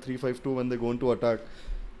into a 3-5-2 when they go into attack.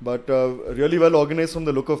 But really well organized from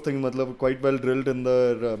the look of things, मतलब quite well drilled in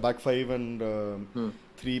the back five and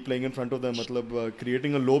 3 playing in front of them, मतलब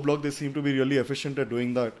creating a low block. They seem to be really efficient at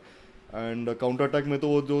doing that. And counter attack में तो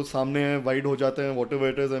वो जो सामने है wide हो जाते हैं, whatever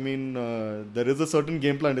it is. I mean there is a certain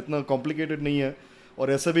game plan. इतना complicated नहीं है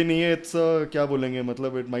और ऐसा भी नहीं है. It's क्या बोलेंगे,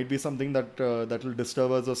 मतलब it might be something that will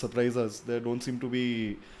disturb us or surprise us. There don't seem to be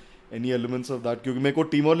any elements of that. क्योंकि मेरे को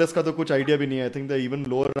Timor-Leste का तो कुछ idea भी नहीं है. I think they're even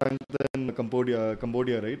lower ranked than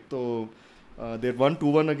Cambodia, right? So they won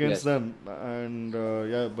 2-1 against them, and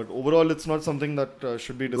but overall it's not something that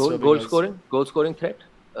should be disturbing. Goal scoring threat.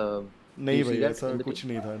 नहीं भाई, ऐसा कुछ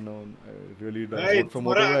नहीं था. No, I really don't. From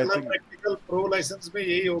whatever I think. Practical pro license में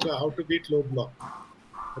यही होगा, how to beat low block.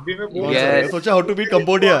 अभी मैं सोचा how to beat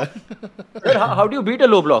Cambodia. Sir, how do you beat a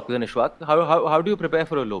low block, then Ishwak? How do you prepare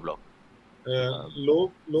for a low block?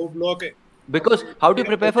 Low block. Because how do you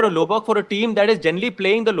prepare for a low block for a team that is generally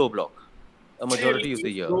playing the low block a majority of the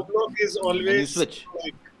year? Low block is always switch.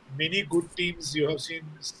 Like many good teams. You have seen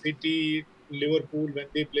City, Liverpool, when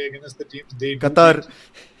they play against the teams, Qatar.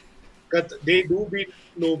 They do beat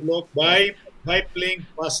low block by playing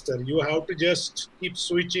faster. You have to just keep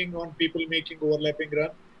switching on people making overlapping run,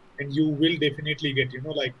 and you will definitely get,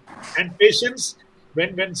 and patience.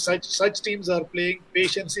 When such teams are playing,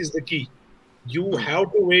 patience is the key. You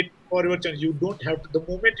have to wait for your chance. You don't have to. The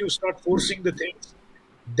moment you start forcing the things,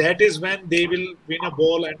 that is when they will win a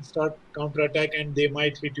ball and start counter attack, and they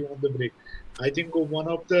might hit you on the break. I think one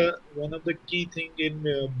of the key thing in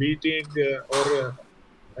beating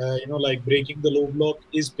breaking the low block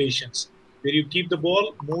is patience. Where you keep the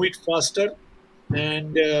ball, move it faster,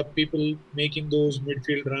 and people making those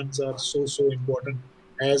midfield runs are so important.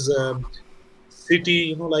 As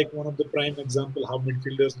City, one of the prime example how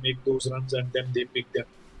midfielders make those runs and then they pick them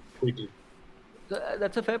quickly.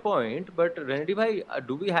 That's a fair point, but Renedy bhai,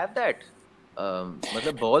 do we have that?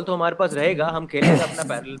 मतलब ball तो हमारे पास रहेगा, हम खेलेंगे अपना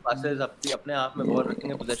parallel passes, अपने आप में बॉल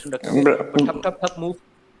रखेंगे, पोजीशन रखेंगे, ठप move.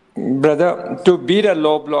 Brother, to beat a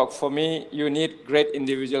low block, for me, you need great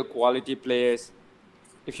individual quality players.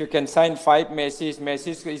 If you can sign 5 Messi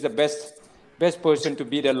is the best person to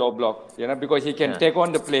beat a low block, because he can take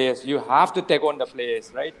on the players. You have to take on the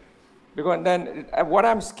players, right? Because then what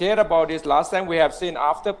I'm scared about is last time we have seen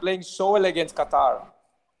after playing so well against Qatar,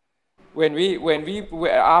 when we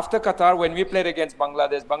after Qatar, when we played against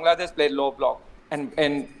Bangladesh played low block,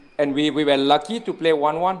 and we were lucky to play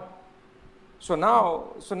 1-1. So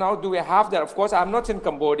now do we have that? Of course, I'm not in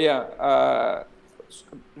Cambodia.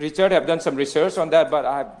 Richard have done some research on that, but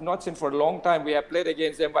I have not seen for a long time. We have played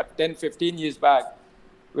against them, 10-15 years back,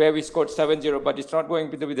 where we scored 7-0, but it's not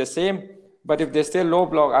going to be the same. But if they stay low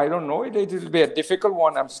block, I don't know. It will be a difficult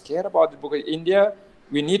one. I'm scared about it because India,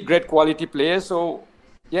 we need great quality players. So,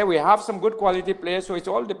 yeah, we have some good quality players. So it's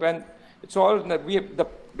all depend. It's all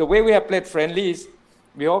the way we have played friendlies.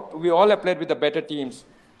 We all have played with the better teams.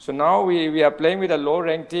 So now we are playing with a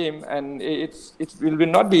low-ranked team, and it will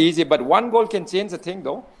not be easy. But one goal can change the thing,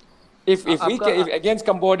 though. If against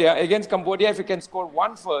Cambodia, if we can score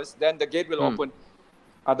 1 first, then the gate will open.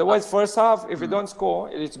 Otherwise, first half, if we don't score,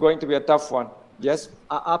 it's going to be a tough one. Yes.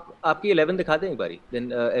 आपकी 11 दिखा दें एक बारी.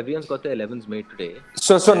 Then everyone's got the 11s made today.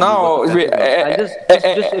 So now if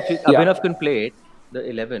Abhinav can play it, the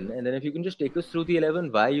 11, and then if you can just take us through the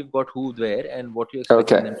 11, why you've got who there, and what you're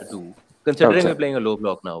expecting them to do. Considering we're playing a low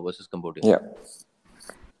block now versus Cambodia. Yeah.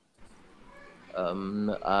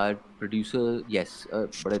 Our producer, yes,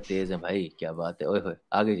 बड़े तेज हैं भाई, क्या बात है. ओए होए,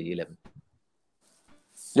 आगे जी 11.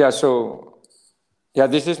 Yeah, so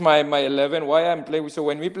this is my 11. Why I'm playing? So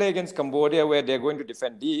when we play against Cambodia, where they're going to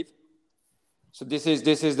defend deep, so this is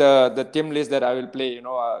the team list that I will play.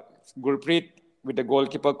 Gurpreet with the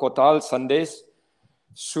goalkeeper Kotal, Sandesh,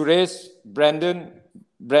 Suresh,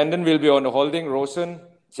 Brandon will be on the holding, Roshan,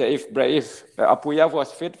 So if Apuya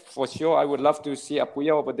was fit, for sure, I would love to see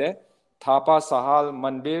Apuya over there. Thapa, Sahal,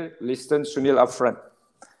 Manbir, Liston, Sunil up front.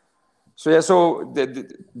 So yeah,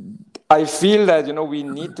 I feel that, you know, we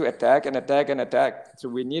need to attack and attack and attack. So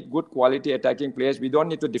we need good quality attacking players. We don't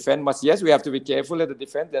need to defend much. Yes, we have to be careful at the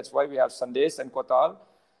defense. That's why we have Sandesh and Kotal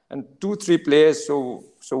and 2-3 players. So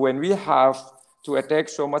when we have to attack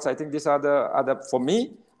so much, I think these are the for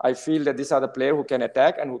me, I feel that these are the players who can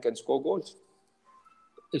attack and who can score goals.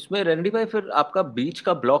 इसमें रेनेडी भाई फिर आपका बीच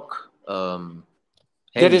का block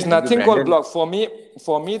there is nothing called block for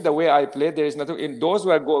me the way I play. There is nothing in those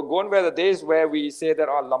where gone were the days where we say that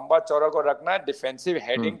लंबा चौड़ा को रखना है, defensive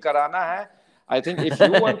heading कराना है. I think if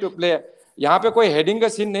you want to play, यहाँ पे कोई heading का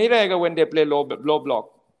scene नहीं रहेगा when they play low block.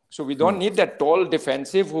 So we don't need that tall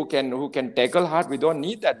defensive who can tackle hard. We don't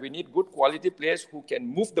need that. We need good quality players who can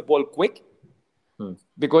move the ball quick.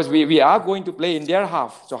 Because we are going to play in their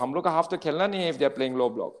half. So हम लोग का half तो खेलना नहीं है if they are playing low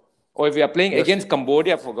block. Or if we are playing against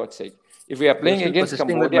Cambodia, for God's sake. If we are playing against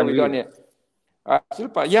Cambodia, we don't need.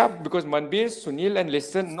 Yeah, because Manbir, Sunil, and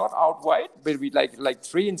Liston not out wide, but we like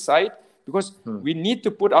 3 inside. Because we need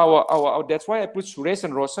to put our that's why I put Suresh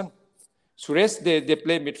and Roshan. Suresh, they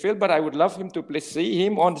play midfield, but I would love him to see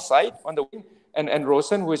him on the side, on the wing, and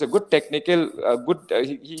Roshan, who is a good technical,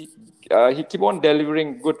 he keep on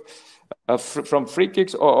delivering good from free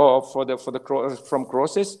kicks or from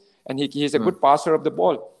crosses, and he's a good passer of the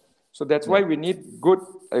ball. So that's why we need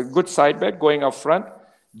good side back going up front,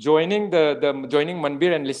 joining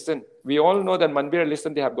Manbir and Liston. We all know that Manbir and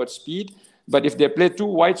Liston, they have got speed, but if they play too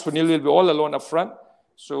wide, Sunil will be all alone up front.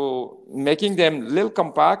 So making them little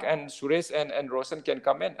compact, and Suresh and Roshan can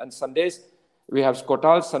come in. And Sundays, we have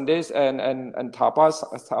Kotal, Sundays, and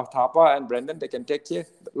Thapa and Brendan. They can take care.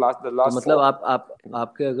 The last. तो मतलब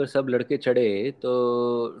आपके अगर सब लड़के चढ़े तो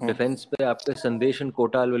defence पे आपके संदेश and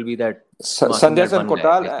Kotal will be that. Sandesh and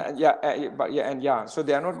Kotal, yeah. So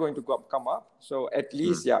they are not going to come up. So at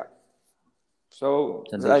least, yeah. So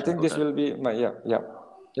Sandesh I think this will be yeah.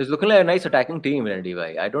 It's looking like a nice attacking team, Randy.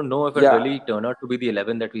 I don't know if it really turn out to be the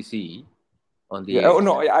 11 that we see on the. Oh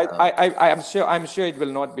no, I'm sure it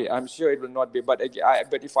will not be. I'm sure it will not be. But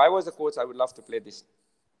if I was a coach, I would love to play this.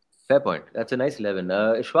 Fair point. That's a nice 11.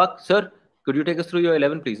 Ishfaq, sir, could you take us through your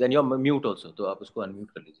 11, please? And you're mute also, so आप उसको unmute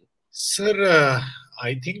कर लीजिए. Sir,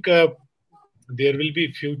 I think there will be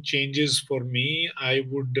few changes for me. I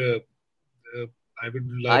would like.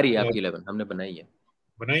 आ रही है आपकी 11. हमने बनाई है.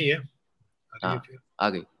 बनाई है. हाँ, आ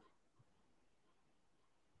गई.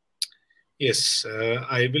 Yes,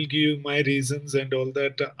 I will give my reasons and all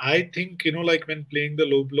that. I think, like when playing the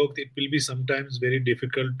low block, it will be sometimes very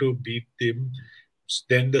difficult to beat them.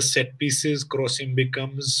 Then the set pieces crossing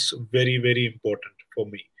becomes very, very important for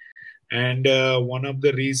me. And one of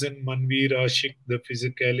the reason Manveer, Ashik, the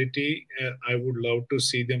physicality, I would love to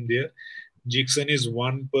see them there. Jigson is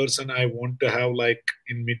one person I want to have like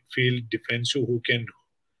in midfield defensive who can,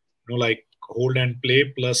 like hold and play.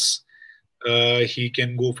 Plus, he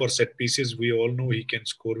can go for set pieces. We all know he can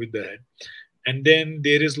score with the head. And then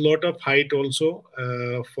there is a lot of height also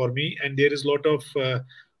for me. And there is a lot of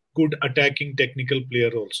good attacking technical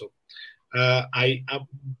player also. I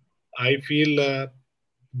feel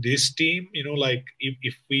this team, like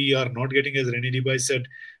if we are not getting, as Rene Dibai said,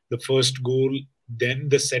 the first goal, then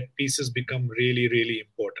the set pieces become really, really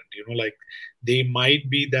important. Like they might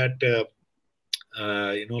be that,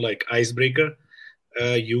 like icebreaker.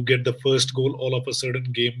 You get the first goal, all of a sudden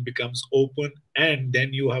game becomes open, and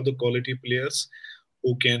then you have the quality players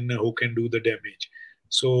who can do the damage.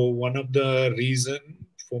 So one of the reason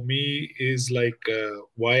for me is like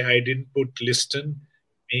why I didn't put Liston.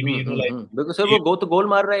 Maybe because sir, वो goal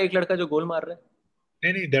मार रहा है, एक लड़का जो goal मार रहा है.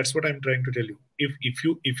 No, that's what I'm trying to tell you.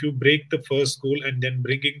 If you break the first goal and then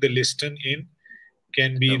bringing the Liston in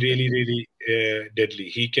can be really, really deadly.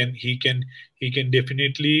 He can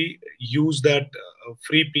definitely use that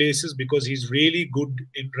free places because he's really good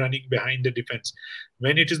in running behind the defense.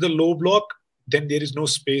 When it is the low block, then there is no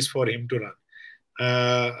space for him to run.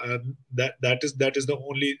 That is the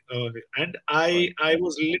only. And I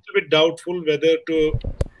was a little bit doubtful whether to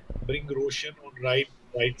bring Roshan on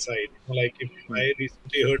right side. Like if I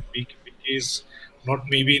recently heard BK is not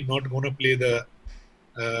going to play the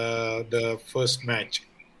first match.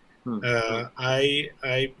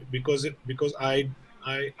 Because I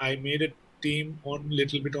made a team on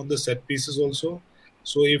little bit on the set pieces also.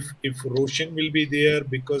 So if Roshan will be there,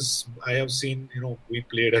 because I have seen we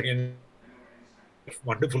played against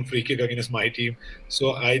wonderful free kick against my team.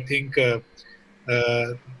 So I think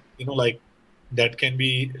like that can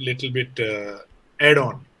be little bit add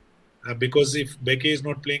on. Because if Beke is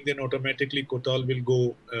not playing, then automatically Kotal will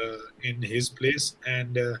go in his place.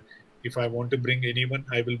 And if I want to bring anyone,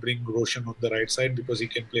 I will bring Roshan on the right side because he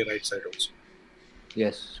can play right side also.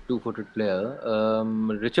 Yes, two-footed player.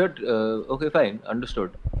 Richard, okay, fine,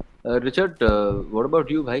 understood. Richard, what about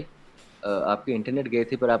you, भाई? आपके internet गए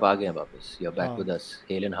थे पर आप आ गए हैं वापस. You're back with us,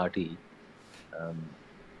 hale and hearty.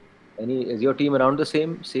 Is your team around the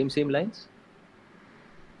same lines?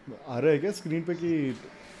 आ रहा है क्या स्क्रीन पे कि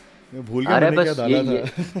मैं भूल गया मैंने क्या डाला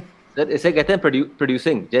था. सर इसे कहते हैं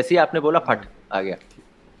प्रोड्यूसिंग. जैसे ही आपने बोला फट आ गया.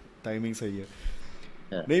 टाइमिंग सही है.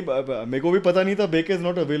 नहीं मेरे को भी पता नहीं था Beke is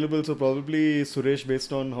not available, so probably Suresh,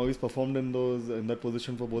 based on how he's performed in that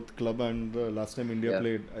position for both club and last time India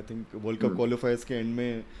played, I think World Cup qualifiers के end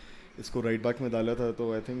में इसको right back में डाला था,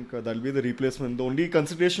 तो I think that'll be the replacement. The only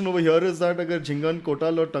consideration over here is that अगर झिंगन,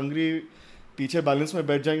 कोटाल और टंगरी पीछे बैलेंस में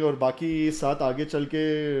बैठ जाएंगे और बाकी 7 आगे चल के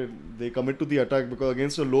they commit to the attack, because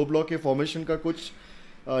against a low block के formation का कुछ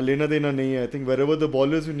लेना देना नहीं है. I think wherever the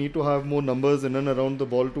ball is, you need to have more numbers in and around the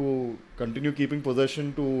ball to continue keeping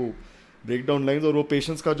possession, to break down lines. और वो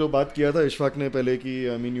patience का जो बात किया था इशफाक ने पहले कि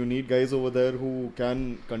I mean you need guys over there who can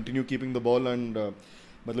continue keeping the ball and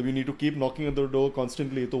मतलब you need to keep knocking at the door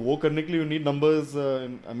constantly. तो वो करने के लिए you need numbers.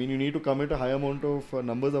 I mean you need to commit a high amount of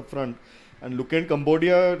numbers up front. And look at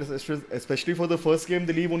Cambodia, especially for the first game,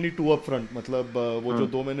 they leave only 2 up front. मतलब वो जो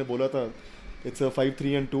 2 मैंने बोला था, it's a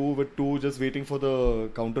 5-3-2 with 2 just waiting for the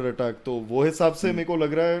counter attack. तो वो हिसाब से मेरे को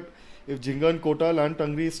लग रहा है if Jhingan, Kotal and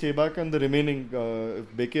Tangri stay back and the remaining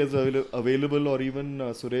if Beke is available or even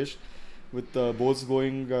Suresh with Bose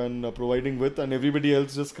going and providing width and everybody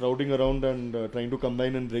else just crowding around and trying to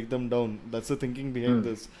combine and break them down. That's the thinking behind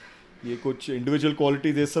this. ये कुछ individual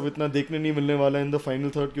qualities ये सब इतना देखने नहीं मिलने वाला है इन द फाइनल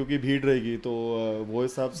थर्ड, क्योंकि भीड़ रहेगी. तो वो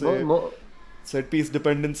हिसाब से set piece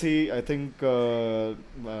dependency, I think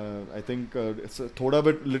it's thoda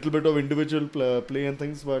bit, little bit of individual play and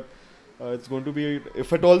things, but it's going to be,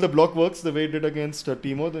 if at all the block works the way it did against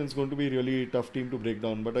Timor, then it's going to be a really tough team to break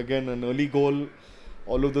down. But again, an early goal,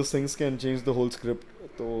 all of those things can change the whole script.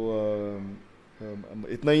 So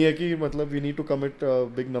इतना ही है कि मतलब we need to commit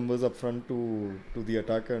big numbers up front to the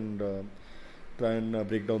attack and try and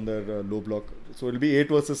break down their low block. So it'll be 8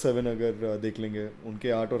 versus 7 अगर देख लेंगे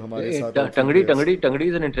उनके 8 और हमारे 7. Tangri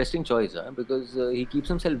is an interesting choice because he keeps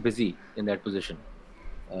himself busy in that position.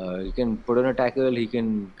 He can put on a tackle, he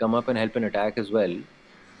can come up and help an attack as well.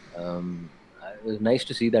 It's nice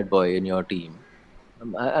to see that boy in your team.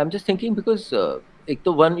 I'm just thinking because एक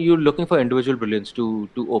तो one you're looking for individual brilliance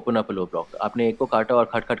to open up a low block. आपने एक को काटा और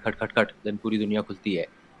खट then पूरी दुनिया खुलती है.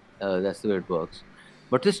 That's the way it works.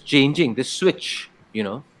 But this changing, this switch, you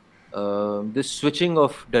know, this switching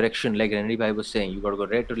of direction, like Renedy Bhai was saying, you got to go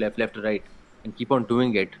right to left, left to right, and keep on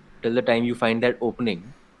doing it till the time you find that opening.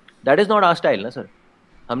 That is not our style, na sir.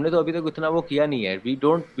 हमने तो अभी तक उतना वो किया नहीं है. We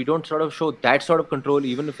don't sort of show that sort of control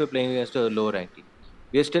even if we're playing against a lower ranked team.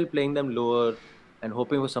 We are still playing them lower and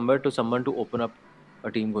hoping for someone to open up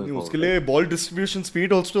a team going forward. उसके लिए ball distribution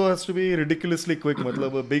speed also has to be ridiculously quick.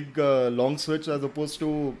 मतलब a big long switch as opposed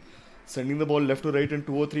to sending the ball left to right in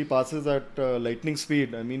 2 or 3 passes at lightning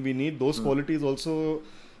speed. I mean, we need those qualities also.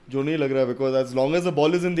 जो नहीं लग रहा है, because as long as the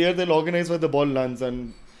ball is in the air, they'll organize where the ball lands.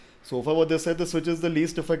 And so far what they said, the switch is the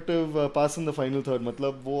least effective pass in the final third.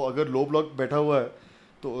 मतलब वो अगर low block बैठा हुआ है,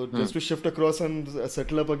 तो just to shift across and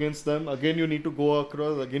settle up against them, again you need to go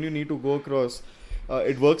across.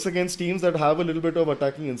 It works against teams that have a little bit of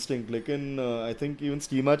attacking instinct. लेकिन I think even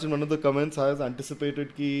Steamach in one of the comments has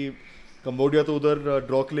anticipated कि Cambodia तो उधर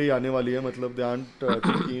draw के लिए आने वाली है. मतलब they aren't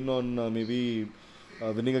too keen on maybe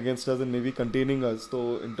winning against us and maybe containing us.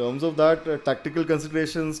 So in terms of that, tactical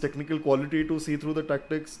considerations, technical quality to see through the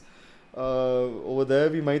tactics, over there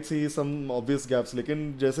we might see some obvious gaps.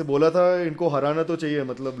 लेकिन जैसे बोला था, इनको हराना तो चाहिए.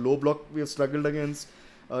 मतलब low block we have struggled against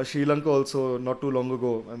Sri Lanka also not too long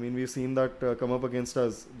ago. I mean we've seen that come up against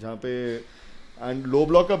us. जहाँ पे and low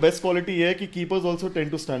block का best quality ये है कि keepers also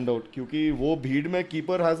tend to stand out, क्योंकि वो भीड़ में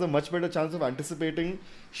keeper has a much better chance of anticipating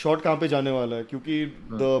shot कहाँ पे जाने वाला है, क्योंकि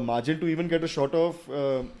the margin to even get a shot off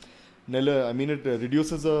I mean it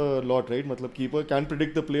reduces a lot, right? मतलब keeper can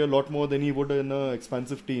predict the play a lot more than he would in an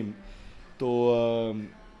expansive team. तो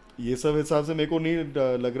ये सब हिसाब से मेरे को नहीं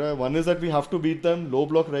लग रहा है. One is that we have to beat them, low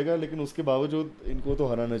block रहेगा, लेकिन उसके बावजूद इनको तो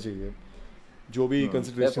हराना चाहिए, जो भी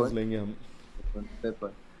considerations लेंगे हम. Fair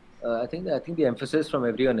point. I think the emphasis from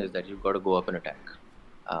everyone is that you've got to go up and attack,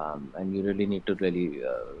 and you really need to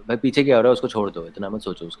भाई पीछे क्या हो रहा है उसको छोड़ दो, इतना मत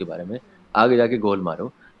सोचो उसके बारे में, आगे जाके गोल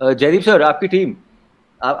मारो. जयदीप सर, आपकी टीम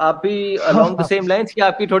आप भी along the same lines कि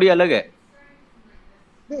आपकी थोड़ी अलग है?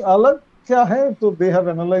 नहीं अलग क्या है तो they have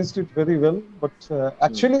analyzed it very well, but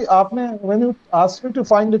actually आपने when you asked me to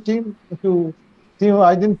find a team, I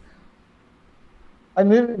didn't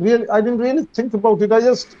really think about it. I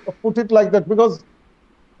just put it like that because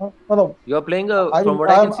you are playing from what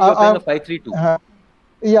I can see, you're playing a 5-3-2.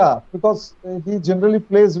 Yeah, because he generally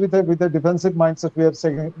plays with a defensive mindset. We are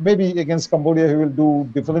saying maybe against Cambodia he will do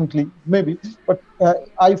differently, maybe. But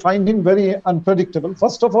I find him very unpredictable.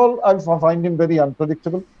 First of all, I find him very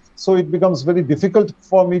unpredictable. So it becomes very difficult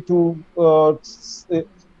for me to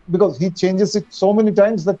because he changes it so many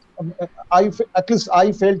times that at least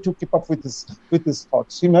I fail to keep up with his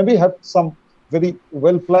thoughts. He maybe have some very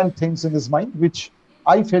well planned things in his mind which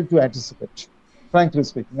I fail to anticipate, frankly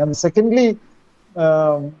speaking. And secondly,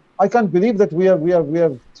 I can't believe that we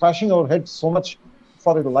are thrashing our heads so much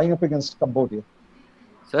for a lineup against Cambodia.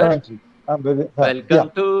 Sir, frankly, I'm very,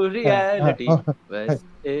 welcome to reality. West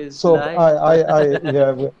is so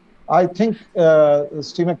life. I think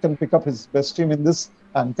Steamek can pick up his best team in this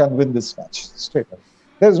and can win this match straight away.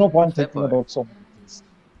 There's no point thinking about so many things.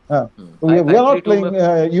 We are not playing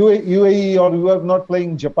UAE or we are not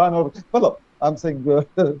playing Japan or well. I'm saying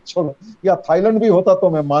चलो या Thailand भी होता तो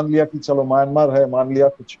मैं मान लिया कि चलो म्यांमार है मान लिया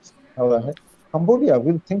कुछ है Cambodia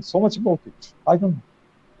will think so much about it. I don't know.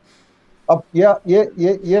 अब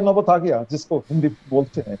ये नौबत आ गया जिसको हिंदी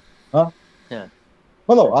बोलते हैं हाँ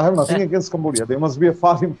Well, I have nothing against Cambodia. They must be a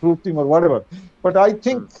far improved team or whatever. But I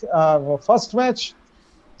think first match,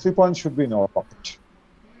 3 points should be in our pocket.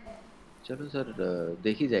 चलो sir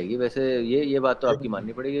देखी जाएगी. वैसे ये बात तो आपकी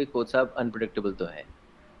माननी पड़ेगी. कोच साहब अनप्रेडिक्टेबल तो है.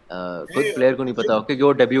 खुद प्लेयर को नहीं पता हो कि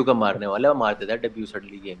वो डेब्यू कब मारने वाला है. वो मार देता है डेब्यू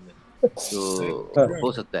सडनली गेम में. तो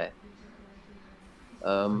हो सकता है.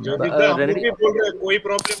 हम लोग भी बोल रहे हैं कोई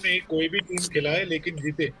प्रॉब्लम नहीं, कोई भी टीम खिलाए लेकिन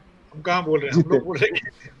जीते. हम कहाँ बोल रहे हैं?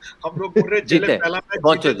 हम लोग बोल रहे हैं चले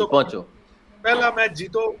पहला मैच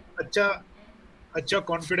जीतो, अच्छा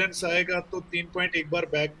कॉन्फिडेंस आएगा तो 3 पॉइंट एक बार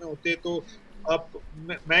बैग में होते. तो अब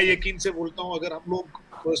मैं यकीन से बोलता हूँ अगर हम लोग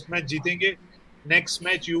फर्स्ट मैच जीतेंगे, next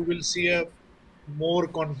match you will see a more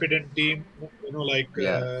confident team,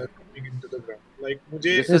 coming into the ground. Like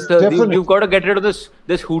you've got to get rid of this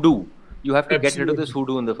hoodoo. You have to get rid of this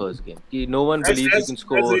hoodoo in the first game. No one believes you can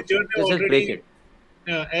score. Just break it.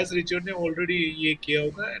 As Richard ने already ये किया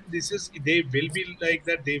होगा, and this is they will be like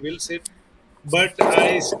that. They will sit. But I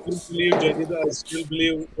still believe, Jadida, I still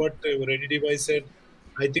believe what Renedy Bhai said.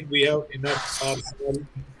 I think we have enough arsenal.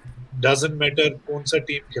 Doesn't matter कौन सा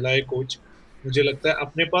team खिलाए coach. मुझे लगता है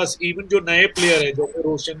अपने पास even जो नए player है जैसे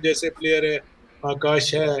रोशन जैसे प्लेयर है,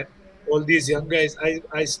 आकाश है, all these young guys,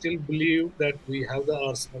 I still believe that we have the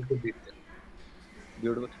arsenal to beat them.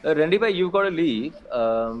 Beautiful. Renedy bhai, you've got to leave.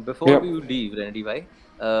 Before you leave, Renedy bhai,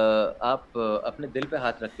 आप अपने दिल पे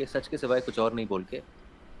हाथ रख के सच के सिवाय कुछ और नहीं बोल के,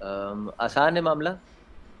 आसान है मामला,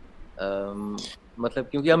 मतलब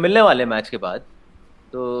क्योंकि हम मिलने वाले मैच के बाद,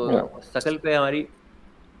 तो शकल पे हमारी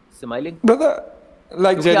स्माइलिंग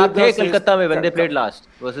like आप थे कलकत्ता में when they played last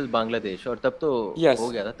versus Bangladesh और तब तो हो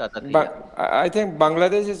गया था ताता थी. I think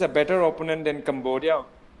Bangladesh is a better opponent than Cambodia.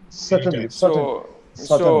 Certainly. So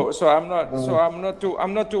I'm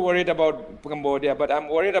not too worried about Cambodia, but I'm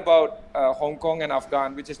worried about Hong Kong and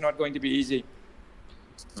Afghan, which is not going to be easy.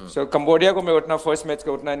 So Cambodia को मैं उतना first match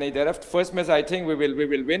को उतना नहीं दे रहा. First match I think we will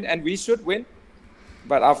win and we should win.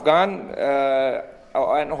 But Afghan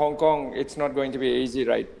and Hong Kong, it's not going to be easy,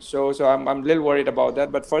 right? So I'm a little worried about that.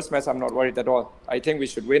 But first match, I'm not worried at all. I think we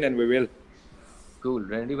should win, and we will. Cool,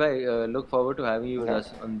 Renedy bhai. Look forward to having you with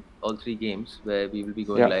us on all 3 games, where we will be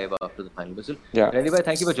going live after the final whistle. Renedy bhai,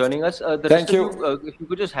 thank you for joining us. Thank you. If you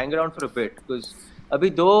could just hang around for a bit, because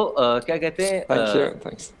अभी 2 क्या कहते हैं? Thank you.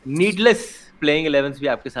 Thanks. Needless playing 11s भी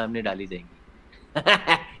आपके सामने डाली जाएंगी.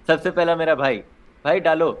 सबसे पहला मेरा भाई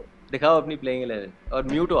डालो, दिखाओ अपनी playing 11 और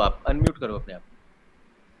म्यूट हो आप, अनम्यूट करो अपने आप.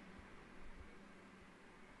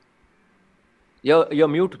 You're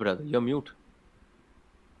mute, brother. You're mute.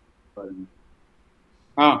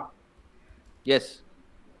 Yes.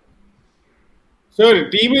 So the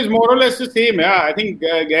team is more or less the same. Yeah, I think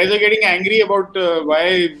guys are getting angry about why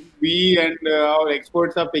we and our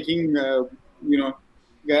experts are picking,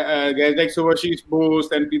 guys like Subhashish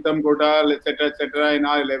Bose and Pritam Kotal, etc., in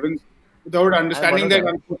our 11s without understanding that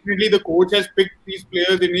unfortunately the coach has picked these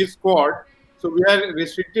players in his squad, so we are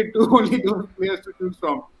restricted to only those players to choose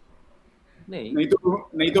from.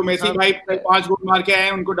 नहीं तो Messi भाई 5 गोल मार के आए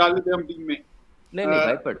हैं, उनको डाल देते हम टीम में. नहीं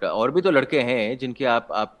भाई, पर और भी तो लड़के हैं जिनके आप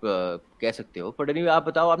कह सकते हो. पर नहीं, आप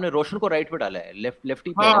बताओ, आपने रोशन को राइट पे डाला है,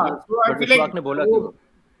 लेफ्टी पे. आपने बोला कि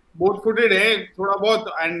बोथ फुटेड है थोड़ा बहुत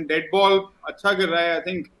एंड डेड बॉल अच्छा कर रहा है. I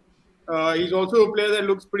think he is also a player that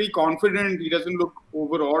looks pretty confident. He doesn't look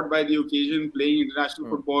overawed by the occasion playing international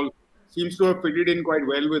football. seems to have fitted in quite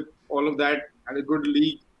well with all of that, had a good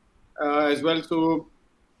league as well. So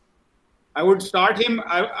I would start him.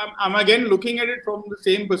 I'm again looking at it from the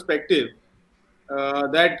same perspective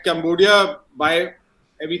that Cambodia, by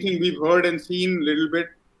everything we've heard and seen a little bit,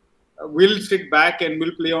 will sit back and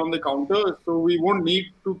will play on the counter. So we won't need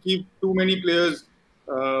to keep too many players,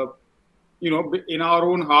 in our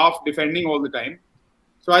own half defending all the time.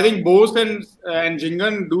 So I think Bose and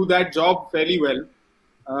Jhingan do that job fairly well.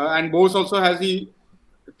 And Bose also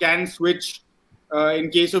can switch in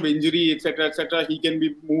case of injury, etc., etc. He can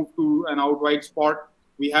be moved to an out wide spot.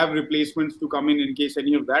 We have replacements to come in case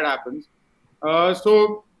any of that happens.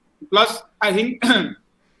 So plus, I think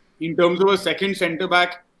in terms of a second centre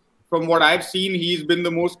back, from what I've seen, he's been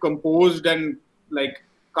the most composed and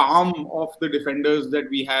calm of the defenders that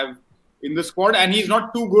we have in the squad, and he's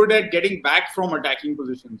not too good at getting back from attacking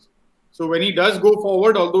positions. So when he does go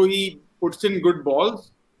forward, although he puts in good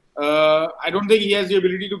balls, I don't think he has the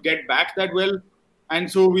ability to get back that well, and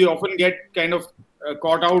so we often get kind of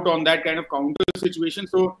caught out on that kind of counter situation.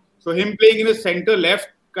 So him playing in a centre left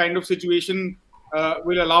kind of situation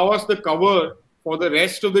will allow us the cover for the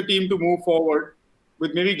rest of the team to move forward,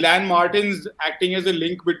 with maybe Glenn Martins acting as a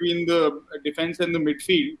link between the defense and the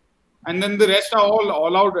midfield. And then the rest are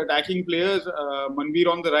all out attacking players. Manveer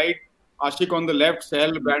on the right, Ashik on the left,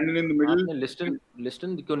 Sahel, Brandon in the middle.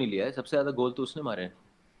 Liston क्यों नहीं लिया है? सबसे ज़्यादा गोल तो उसने मारे हैं.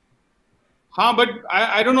 हाँ, but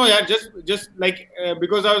I don't know, yeah, just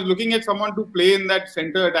because I was looking at someone to play in that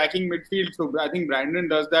center attacking midfield, so I think Brandon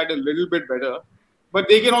does that a little bit better. But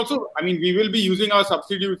they can also, we will be using our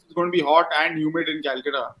substitutes. It's going to be hot and humid in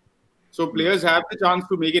Calcutta. So players have the chance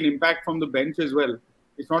to make an impact from the bench as well.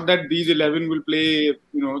 It's not that these 11 will play,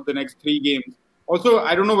 the next 3 games. Also,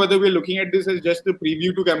 I don't know whether we're looking at this as just a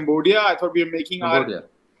preview to Cambodia. I thought we were making our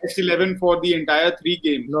next 11 for the entire 3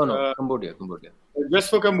 games. No, Cambodia. Just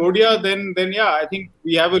for Cambodia, then yeah, I think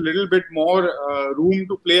we have a little bit more room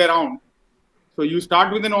to play around. So you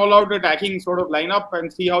start with an all-out attacking sort of lineup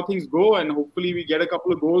and see how things go, and hopefully we get a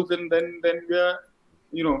couple of goals, and then we're,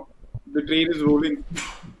 the train is rolling.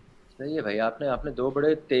 सही है भाई, आपने 2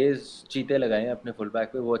 बड़े तेज चीते लगाए हैं अपने full back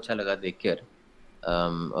पे, वो अच्छा लगा देख कर.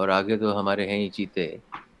 और आगे तो हमारे हैं ही चीते,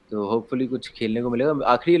 तो होपफुली कुछ खेलने को मिलेगा.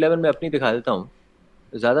 आखिरी 11 में अपनी दिखा देता हूँ.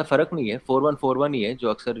 ज़्यादा फ़र्क नहीं है, 4-1-4-1 ही है जो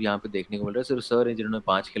अक्सर यहाँ पे देखने को मिल रहा है. सिर्फ सर हैं जिन्होंने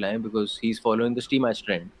 5 खिलाए हैं, because he is following the T match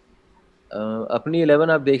trend. अपनी 11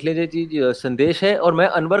 आप देख लीजिए जी. संदेश है और मैं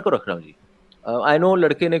अनवर को रख रहा हूँ जी. आई नो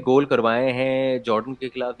लड़के ने गोल करवाए हैं जॉर्डन के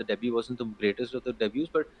खिलाफ. The debut wasn't the greatest of the debuts,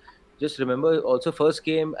 but just remember also first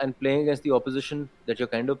game and playing against the opposition that you're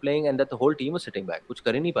kind of playing, and that the whole team was sitting back. कुछ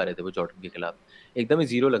कर ही नहीं पा रहे थे वो Jordan के खिलाफ. एकदम ही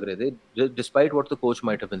जीरो लग रहे थे, despite what the coach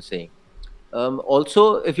might have been saying. Also,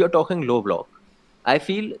 if you're talking low block, I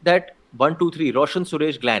feel that 1-2-3 Roshan,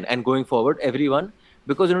 Suresh, Glan and going forward everyone,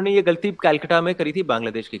 because उन्होंने ये गलती कलकत्ता में करी थी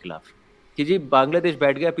बांग्लादेश के खिलाफ कि जी बांग्लादेश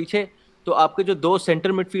बैठ गया पीछे, तो आपके जो 2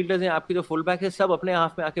 सेंटर मिडफील्डर्स हैं, आपके जो फुल बैक है, सब अपने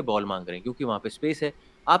हाफ में आके बॉल मांग रहे हैं क्योंकि वहाँ पे स्पेस है.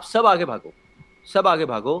 आप सब आगे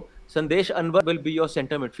भागो. संदेश, Anwar will be your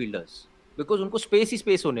center midfielders because उनको space ही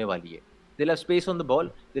space होने वाली है. They'll have space on the ball,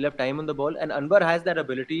 they'll have time on the ball, and Anwar has that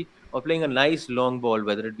ability of playing a nice long ball,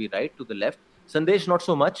 whether it be right to the left. Sandesh not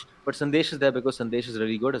so much, but Sandesh is there because Sandesh is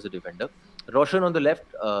really good as a defender. Roshan on the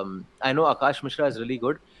left, I know Akash Mishra is really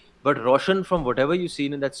good, but Roshan, from whatever you've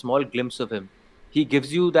seen in that small glimpse of him, he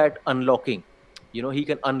gives you that unlocking. He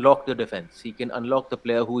can unlock the defense, he can unlock the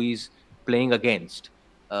player who he's playing against.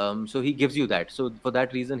 So he gives you that. So for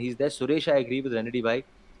that reason, he's there. Suresh, I agree with Renedy bhai.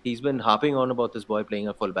 He's been harping on about this boy playing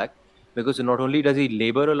a fullback because not only does he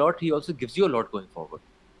labor a lot, he also gives you a lot going forward.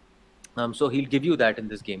 So he'll give you that in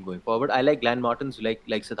this game going forward. I like Glenn Martins, like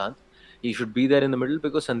Siddhant. He should be there in the middle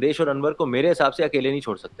because संदेश और अनवर को मेरे हिसाब से अकेले नहीं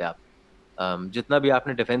छोड़ सकते आप. जितना भी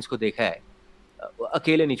आपने डिफेंस को देखा है,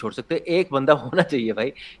 अकेले नहीं छोड़ सकते. एक बंदा होना चाहिए भाई,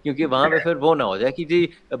 क्योंकि वहाँ पे फिर वो ना हो जाए कि जी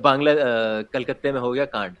कलकत्ते में हो गया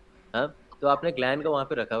कांड. हाँ, तो आपने ग्लैन को वहाँ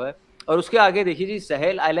पे रखा हुआ है. और उसके आगे देखिए जी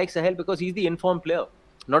Sahal. I like Sahal because he is the in form player,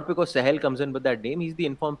 not because Sahel comes in with that name. He's the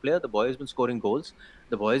informed player. The boy has been scoring goals.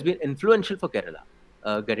 The boy has been influential for Kerala,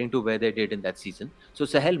 getting to where they did in that season. So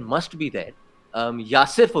Sahel must be there.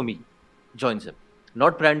 Yasir for me joins him.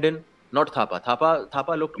 Not Brandon, not Thapa.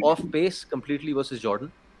 Thapa looked off pace completely versus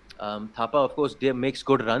Jordan. Thapa, of course, makes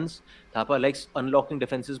good runs. Thapa likes unlocking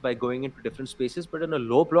defenses by going into different spaces. But in a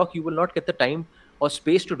low block, you will not get the time or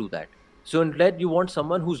space to do that. So instead, you want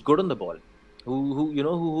someone who's good on the ball,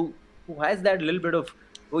 who has that little bit of.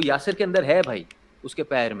 वो यासिर के अंदर है भाई, उसके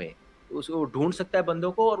पैर में उसको ढूंढ सकता है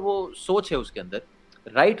बंदों को, और वो सोच है उसके अंदर.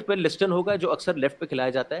 राइट पे लिस्टन होगा जो अक्सर लेफ्ट पे खिलाया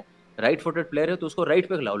जाता है. राइट फुटेड प्लेयर है तो उसको राइट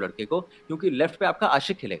पे खिलाओ लड़के को, क्योंकि लेफ्ट पे आपका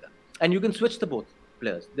आशिक खेलेगा. And you can switch the both.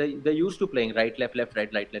 players. They're used to playing right, left, left,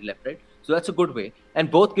 right, right, left, left, right. So that's a good way. And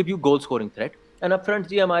both give you goal scoring threat. And up front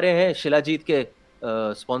जी हमारे हैं शिलाजीत के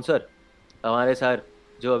sponsor हमारे साथ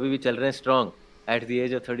जो अभी भी चल रहे हैं strong at the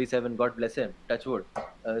age of 37, God bless him, touchwood,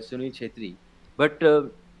 Sunil Chhetri. But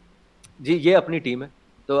जी ये अपनी टीम है.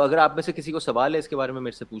 तो अगर आप में से किसी को सवाल है इसके बारे में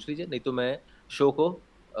मेरे से पूछ लीजिए, नहीं तो मैं शो को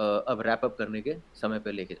अब रैप अप करने के समय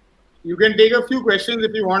पे लेके You can take a few questions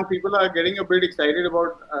if you want. People are getting a bit excited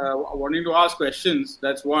about wanting to ask questions.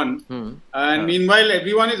 That's one. And meanwhile,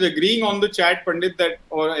 everyone is agreeing on the chat, Pandit, that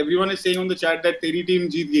or everyone is saying on the chat that तेरी team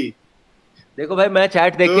जीत गई. देखो भाई मैं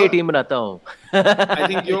chat देख के team बनाता हूँ. I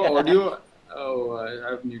think your audio. Oh, I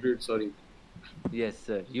have muted. Sorry. Yes,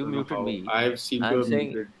 sir. You muted me. I have seemed to have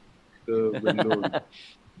muted the window.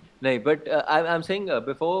 No, but I'm saying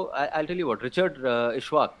before I'll tell you what, Richard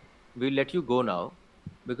Ishwak, we'll let you go now.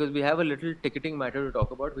 Because we have a little ticketing matter to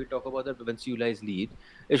talk about. We'll talk about that once you guys lead.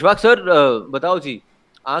 Ishwak sir, बताओ जी,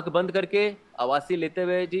 आंख बंद करके आवाज़ लेते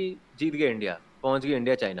हुए जी जीत गए India, पहुंच गए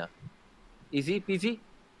इंडिया चाइना. Easy peasy?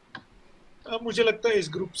 मुझे लगता है इस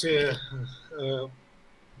ग्रुप से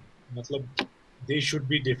मतलब they should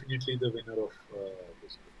be definitely the winner of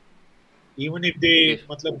this group. Even if they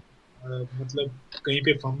मतलब कहीं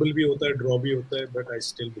पे फंबल भी होता है, ड्रॉ भी होता है, but I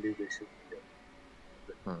still believe they should.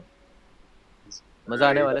 मजा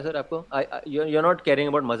आने वाला है सर आपको? You're not caring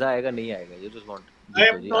about मजा आएगा नहीं आएगा. You just want. I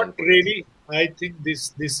am not really. I think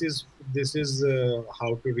this is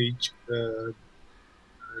how to reach to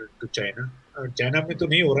China. China में तो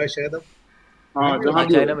नहीं हो रहा है शायद अब. हाँ जहाँ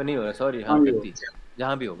भी चाइना में नहीं हो रहा. Sorry हाँ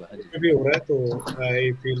जहाँ भी होगा. जहाँ भी हो रहा है तो I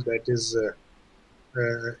feel that is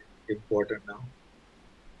important now.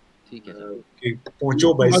 ठीक है सर. कि पहुँचो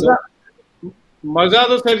भाई साहब. मजा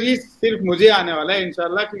तो सर जी सिर्फ मुझे आने वाला है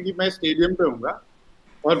इंशाल्लाह क्योंकि मैं स्टेडियम पे हूँगा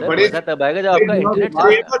और बड़े तब आएगा जब आपका इंटरनेट.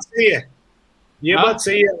 ये बात सही है. ये बात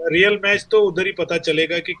सही है. रियल मैच तो उधर ही पता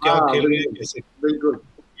चलेगा कि क्या खेल रहे हैं कैसे. बिल्कुल.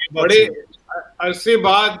 बड़े अरसे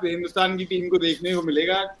बाद हिंदुस्तान की टीम को देखने को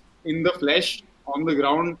मिलेगा in the flash on the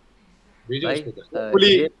ground.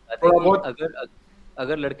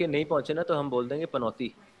 अगर लड़के नहीं पहुंचे ना तो हम बोल देंगे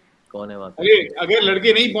पनौती कौन है वहाँ पे. अगर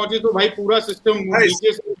लड़के नहीं पहुंचे तो भाई पूरा सिस्टम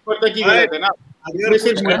नीचे से ऊपर तक ही गलत है ना. अगर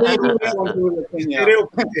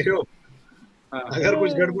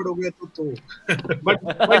कुछ गड़बड़ हो गया तो बट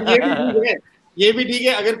ये भी ठीक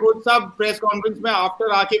है अगर कोच साहब प्रेस कॉन्फ्रेंस में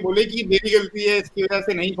आफ्टर आके बोले कि मेरी गलती है इसकी वजह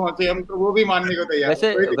से नहीं पहुंचे हम तो वो भी मानने को तैयार.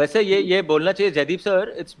 वैसे ये बोलना चाहिए Jaideep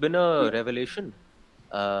sir, it's been a revolution.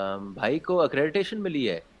 भाई को अक्रेडिटेशन मिली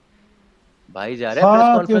है, भाई जा रहे हैं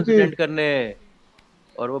प्रेस कॉन्फ्रेंस अटेंड करने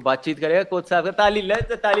और वो बातचीत करेगा कोच साहब का. ताली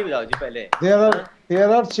बजाओ जी पहले. There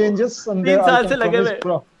are changes and 3 साल से लगे हुए.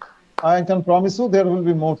 I can promise you there will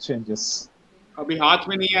be more changes. अभी हाथ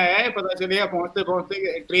में नहीं आया है, पता चलेगा पहुंचते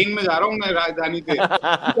पहुंचते. ट्रेन में जा रहा हूँ मैं राजधानी से,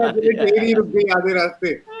 ट्रेन ही रुक गई आधे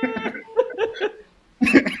रास्ते.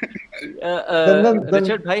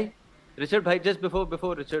 Richard bhai, just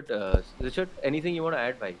before Richard, anything you want to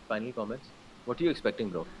add, bhai? Final comments. What are you expecting,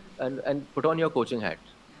 bro? And put on your coaching hat.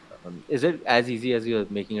 Is it as easy as you're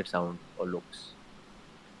making it sound or looks?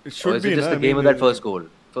 It should or is be it just the game of that first goal?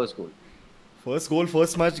 First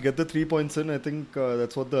match, get the 3 points in. I think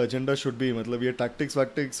that's what the agenda should be. मतलब ये tactics,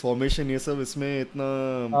 formation ये सब इसमें इतना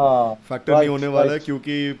factor नहीं होने वाला है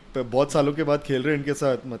क्योंकि बहुत सालों के बाद खेल रहे हैं इनके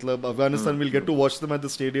साथ. मतलब Afghanistan will get to watch them at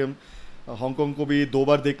the stadium. Hong Kong को भी 2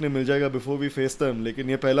 बार देखने मिल जाएगा before we face them. लेकिन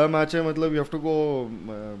ये पहला मैच है, मतलब you have to go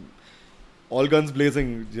all guns blazing.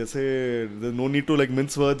 जैसे no need to like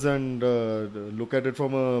mince words and look at it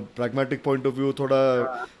from a pragmatic point of view. थोड़ा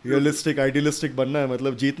realistic, idealistic बनना है.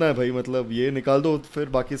 मतलब जीतना है भाई. मतलब ये निकाल दो फिर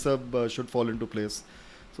बाकी सब should fall into place.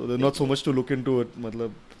 So there's not so much to look into it. मतलब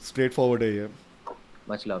straightforward है ये.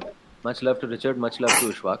 Much love to Richard. Much love to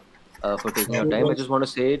Ishwak for taking your time. I just want to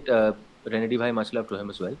say it, Renedy bhai, much love to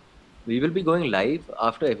him as well. We will be going live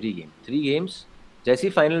after every game. 3 games. जैसी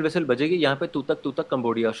final vessel बजेगी यहाँ पे तू तक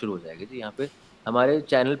Cambodia शुरू हो जाएगी जी. यहाँ पे हमारे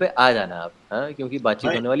चैनल पे आ जाना आप. हाँ क्योंकि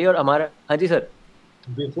बातचीत होने वाली है और हमारा. हाँ जी सर.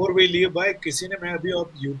 बिफोर वी लीव भाई, किसी ने मैं अभी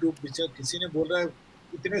और यूट्यूब पे किसी ने बोल रहा है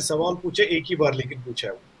इतने सवाल पूछे एक ही बार, लेकिन पूछा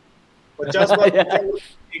है 50 बार पूछा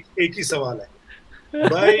एक ही सवाल है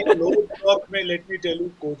भाई. लो ब्लॉक में let me tell you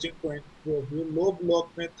coaching point of view, low block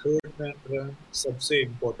में थर्ड मैन रन सबसे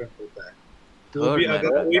इम्पोर्टेंट होता है. तो भी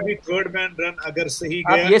अगर कोई भी थर्ड मैन रन अगर सही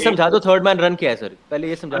गया. आप ये समझा दो थर्ड मैन रन क्या है सर. पहले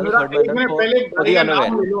ये समझा दो थर्ड मैन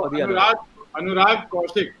रन. अनुराग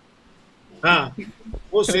कौशिक. हाँ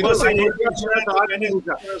वो सुबह से मैंने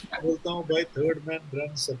बोलता हूँ भाई थर्ड मैन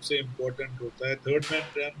रन सबसे इम्पोर्टेंट होता है. Third man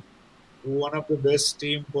run one of the best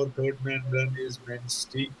team for third man run is man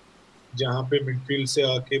city, जहाँ पे मिडफील्ड से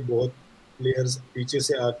आके बहुत प्लेयर्स पीछे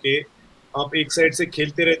से आके आप एक साइड से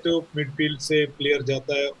खेलते रहते हो, मिडफील्ड से प्लेयर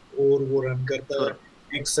जाता है और वो रन करता है,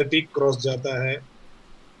 एक सटीक क्रॉस जाता है,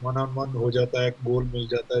 1-on-1 हो जाता है, गोल मिल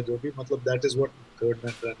जाता है, जो भी मतलब that is what third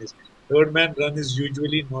man run is. Third man run is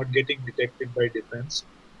usually not getting detected by defence.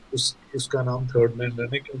 उसका नाम थर्ड मैन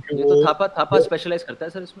रन है, क्योंकि ये वो तो थापा स्पेशलाइज करता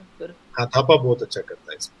है सर इसमें सर. हाँ, थापा बहुत अच्छा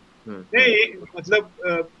करता है इसमें. नहीं मतलब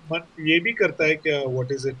ये भी करता है क्या,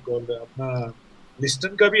 व्हाट इज इट कॉल्ड, अपना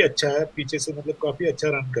लिस्टन का भी अच्छा है पीछे से, मतलब काफी अच्छा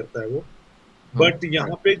रन करता है वो. बट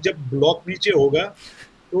यहाँ पे जब ब्लॉक नीचे होगा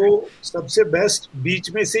तो सबसे बेस्ट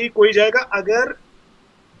बीच में से ही कोई जाएगा. अगर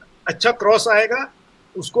अच्छा क्रॉस आएगा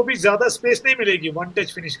उसको भी ज्यादा स्पेस नहीं मिलेगी, वन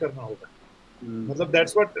टच फिनिश करना होगा. मतलब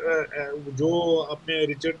दैट्स व्हाट जो अपने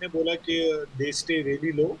रिचर्ड ने बोला कि दे स्टे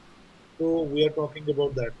रियली लो, तो we are talking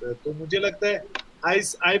about that. तो मुझे लगता है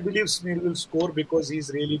I believe snail will score because he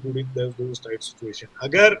is really good in those type situation.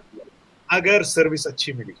 अगर सर्विस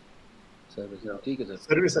अच्छी मिली, ठीक है सर.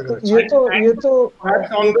 सर्विस अगर ये तो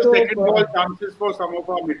perhaps on the second ball chances for some of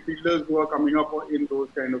our midfielders who are coming up in those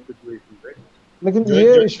kind of situations, right? लेकिन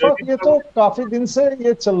ये इशफाक, ये तो काफी दिन से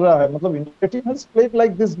ये चल रहा है. मतलब India team has played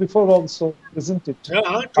like this before also, isn't it?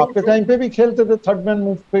 आपके टाइम पे भी खेलते थे, थर्ड मैन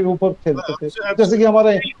मूव पे ऊपर खेलते थे, जैसे कि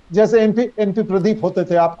हमारे जैसे एमपी प्रदीप होते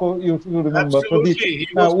थे, आपको यू रिमेंबर प्रदीप,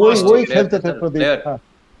 वही खेलते थे प्रदीप.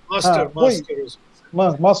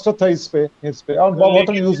 मास्टर था इस पे और बहुत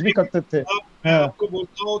यूज भी करते थे. मैं आपको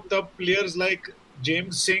बोलता हूँ तब players like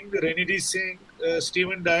James Singh, रेनिडी Singh,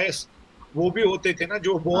 Steven DISE वो भी होते थे ना,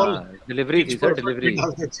 जो बॉल डिलीवरी थी सर, डिलीवरी.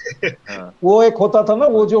 वो एक होता था ना,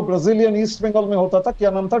 वो जो ब्राजीलियन ईस्ट बंगाल में होता था,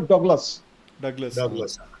 क्या नाम था, डगलस.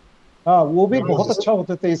 हाँ, वो भी बहुत अच्छा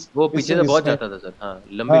होते थे. वो पीछे से बहुत जाता था सर. हाँ,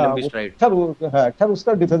 लंबी स्ट्राइड. खैर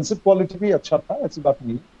उसका डिफेंसिव क्वालिटी भी अच्छा था, ऐसी बात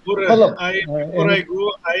नहीं. मतलब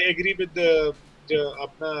आई एग्री विद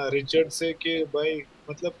अपना रिचर्ड से कि भाई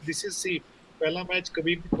मतलब दिस इज सी, पहला मैच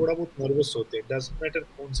कभी भी थोड़ा बहुत नर्वस होते हैं, डजंट मैटर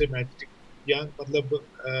कौन से मैच, या मतलब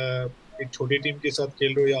एक छोटी टीम के साथ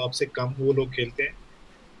खेल रहे हो या आपसे कम वो लोग खेलते हैं,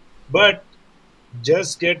 but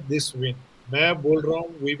just get this win. मैं बोल रहा हूँ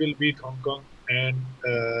we will beat Hong Kong and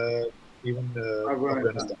even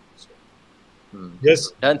Afghanistan. Just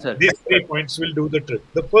these 3 points will do the trick.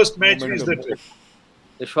 The first match is the trick.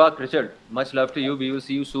 Ishfaq, Richard, much love to you. We will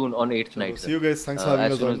see you soon on 8th night. See you guys. Thanks for having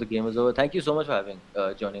us. As soon as the game is over. Thank you so much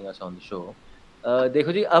for joining us on the show.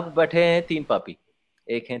 देखो जी, अब बैठे हैं 3 पापी.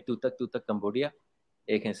 एक हैं तूतक Cambodia,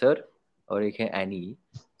 एक हैं sir और एक हैं एनी.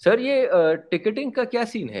 सर, ये टिकटिंग का क्या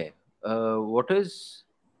सीन है? What is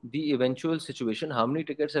the eventual situation? How many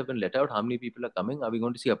tickets have been let out? How many people are coming? Are we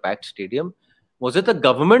going to see a packed stadium? Was it the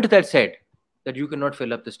government that said that you cannot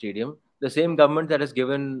fill up the stadium? The same government that has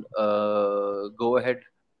given go ahead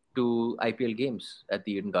to IPL games at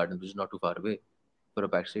the Eden Gardens, which is not too far away, for a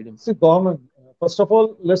packed stadium. See, government. First of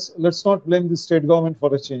all, let's not blame the state government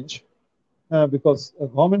for a change, because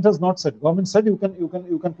government has not said. Government said you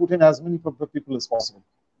can put in as many people as possible,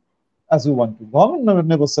 as you want to. Government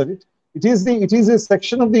never said it. It is a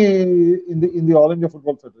section of in the All India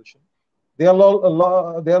Football Federation. They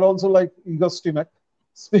are also like Igor Stimac,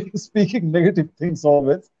 speaking negative things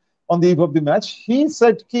always on the eve of the match. He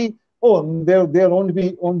said there won't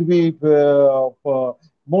be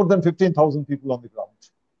more than 15,000 people on the ground.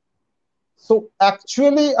 So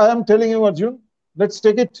actually, I am telling you, Arjun, let's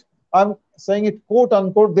take it. I'm saying it quote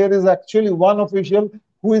unquote. There is actually one official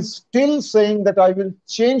who is still saying that I will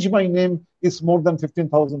change my name if more than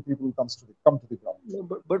 15,000 people come to the ground. No,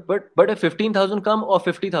 but if 15,000 come or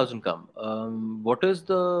 50,000 come, what is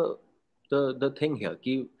the thing here?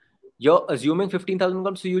 You're assuming 15,000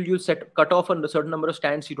 comes, so you'll cut off on a certain number of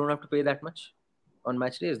stands. You don't have to pay that much on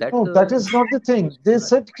match day. Is that? No, that is not the thing. They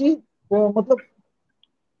said कि मतलब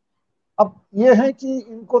अब ये है कि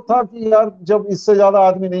इनको था कि यार जब इससे ज्यादा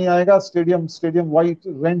आदमी नहीं आएगा, stadium why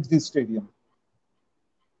rent the stadium.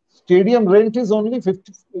 Stadium rent is only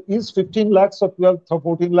 15 lakhs or 12 or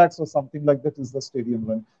 14 lakhs or something like that is the stadium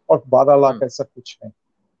rent, or 12 lakh ऐसा कुछ है.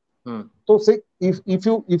 So say if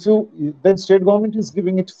you then state government is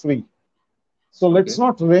giving it free. So let's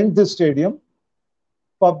not rent the stadium.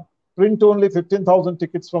 Print only 15,000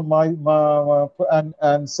 tickets from my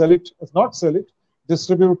and sell it, not sell it,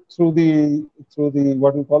 distribute through the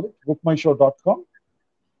what do you call it, bookmyshow.com,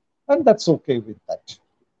 and that's okay with that.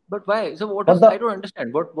 But why? So what is? I don't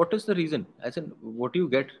understand. What is the reason? As in, what do you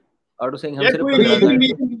get out of saying?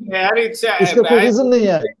 It's इसका कोई reason नहीं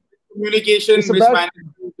है. Communication,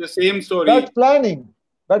 mismanagement, the same story. Bad planning.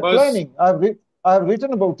 I have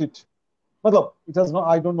written about it. Matlab, it has not.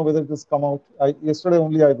 I don't know whether it has come out. Yesterday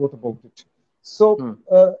only I wrote about it. So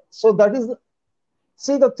so that is.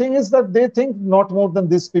 See, the thing is that they think not more than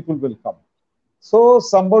these people will come. So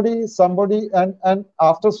somebody, and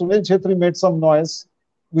after Sunil Chhetri made some noise,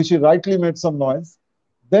 which he rightly made some noise,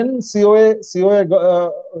 then COA,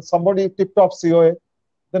 somebody tipped off COA.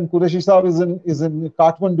 Then Qureshi Saab is in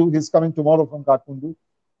Kathmandu. He's coming tomorrow from Kathmandu.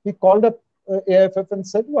 He called up AIFF and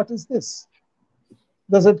said, "What is this?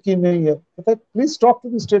 Does it keep me here?" I said, "Please talk to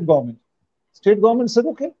the state government." State government said,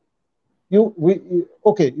 "Okay, you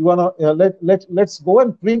wanna let's go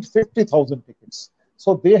and print 50,000 tickets."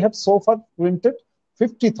 So they have so far printed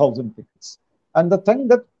 50,000 tickets. And the thing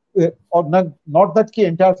that, or not that the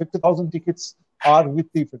entire 50,000 tickets are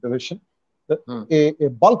with the federation. A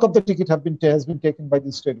bulk of the ticket has been taken by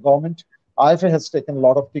the state government. IFA has taken a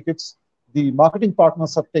lot of tickets. The marketing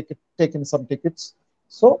partners have taken some tickets.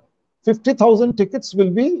 So 50,000 tickets will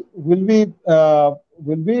be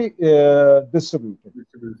distributed.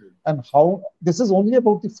 And how? This is only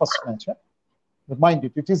about the first match. Remind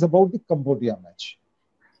it is about the Cambodia match.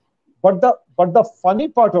 But the funny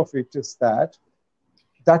part of it is that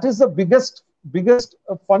is the biggest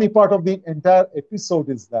funny part of the entire episode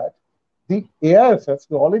is that the AIFF,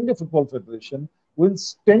 the All India Football Federation, will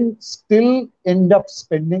still end up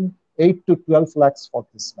spending 8 to 12 lakhs for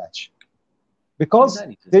this match. Because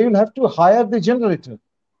they will have to hire the generator.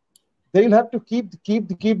 They will have to keep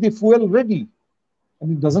the fuel ready.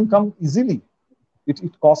 And it doesn't come easily.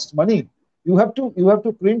 It costs money. You have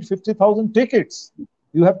to print 50,000 tickets.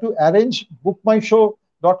 You have to arrange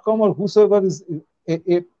bookmyshow.com or whosoever is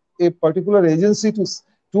a particular agency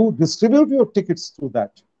to distribute your tickets through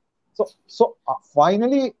that. So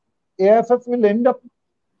finally, AIFF will end up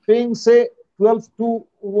paying, say, 12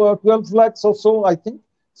 lakhs or so, I think.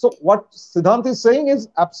 So what Siddhant is saying is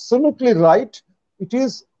absolutely right. It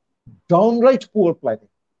is downright poor planning.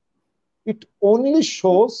 It only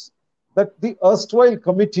shows that the erstwhile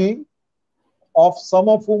committee, of some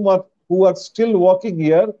of whom who are still working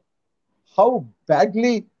here, how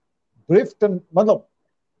badly briefed and,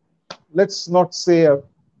 let's not say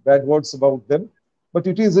bad words about them, but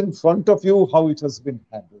it is in front of you how it has been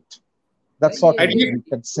handled. That's what we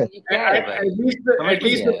can say. At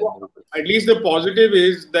least the positive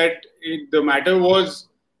is that the matter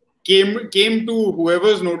came to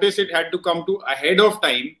whoever's notice it had to come to ahead of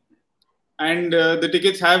time, and the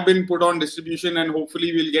tickets have been put on distribution, and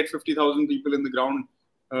hopefully we'll get 50,000 people in the ground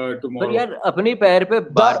tomorrow. But यार अपनी पैर पे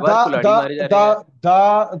बार-बार कुल्हाड़ी मारी जा रही है.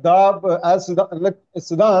 As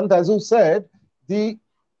Siddhant, as you said, the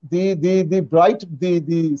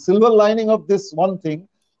silver lining of this one thing,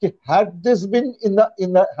 had this been in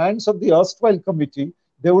the hands of the erstwhile committee,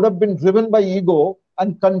 they would have been driven by ego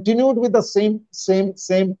and continued with the same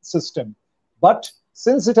system. But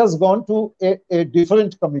since it has gone to a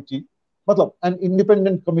different committee, an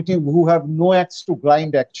independent committee who have no axe to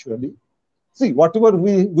grind actually. See, whatever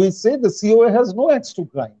we say, the COA has no axe to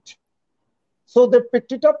grind. So they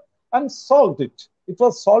picked it up and solved it. It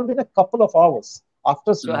was solved in a couple of hours. Have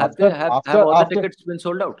all the tickets been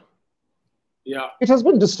sold out? Yeah. It has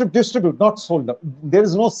been distributed, not sold out. There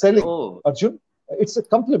is no selling, Arjun. It's a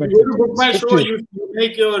compliment. You book my show, you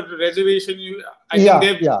make your reservation.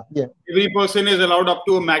 Every person is allowed up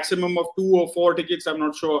to a maximum of 2 or 4 tickets. I'm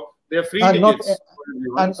not sure. They're free tickets.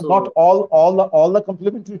 Not all the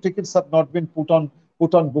complimentary tickets have not been put on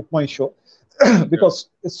Book My Show because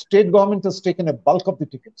the state government has taken a bulk of the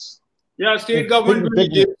tickets. Yeah, state government will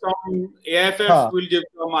give some, AIFF will give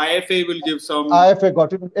some, IFA will give some. IFA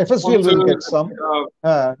got it. FSPL will get some.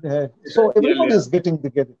 So everyone is getting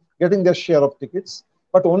their share of tickets.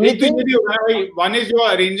 But only thing... One is you're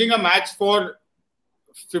arranging a match for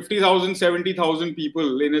 50,000, 70,000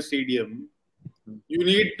 people in a stadium. You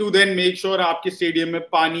need to then make sure आपके stadium में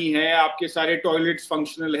पानी है, आपके सारे toilets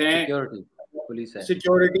functional हैं.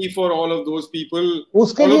 Security for all of those people.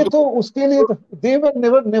 उसके लिए तो they were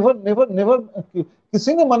never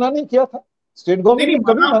किसी ने मना नहीं किया था. State government ने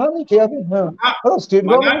कभी मना नहीं किया था. State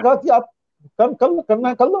government ने कहा कि आप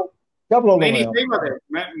करना कर लो. क्या प्रॉब्लम है? नहीं सही बात है.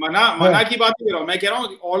 मैं मना की बात नहीं कर रहा हूँ. मैं कह रहा हूँ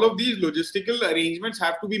all of these logistical arrangements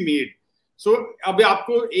have to be made. So अभी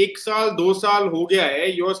आपको 1 साल 2 साल हो गया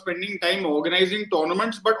है. You are spending time organizing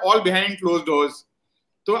tournaments, but all behind closed doors.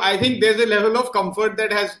 So I think there's a level of comfort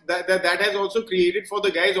that has also created for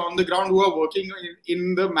the guys on the ground who are working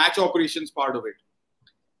in the match operations part of it.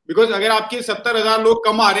 Because अगर आपके 70,000 लोग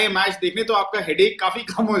कम आ रहे हैं match देखने तो आपका headache काफी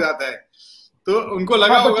कम हो जाता है. तो उनको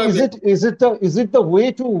लगा होगा. Is it the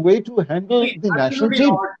way to handle the national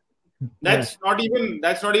team? That's not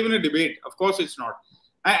even a debate. Of course, it's not.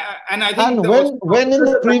 And I think when in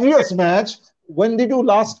the previous match, when did you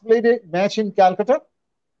last play a match in Calcutta?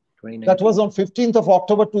 2019. That was on 15th of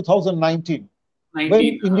October 2019.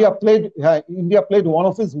 19. India played one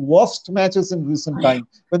of its worst matches in recent time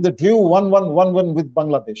when they drew 1-1 with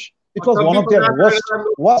Bangladesh. It was one of their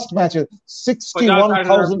worst matches.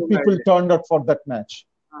 61,000 people turned up for that match.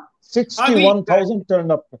 61,000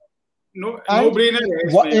 turned up. No-brainer.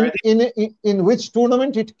 In which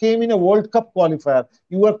tournament it came in a World Cup qualifier.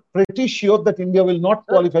 You are pretty sure that India will not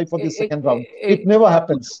qualify for the second round. It never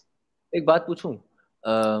happens. एक बात पूछूं,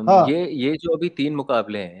 ये जो अभी 3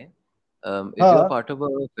 मुकाबले हैं, if you're part of a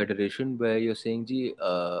federation where you're saying जी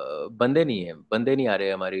बंदे नहीं आ रहे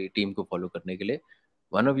हमारी टीम को फॉलो करने के लिए,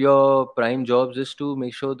 one of your prime jobs is to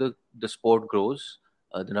make sure the sport grows,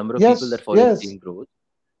 the number of people that follow the team grows.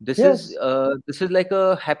 This is like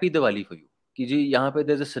a happy Diwali for you कि जी यहाँ पे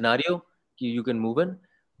there's a scenario कि you can move in,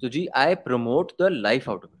 so ji I promote the life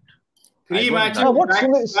out of it. 3 matches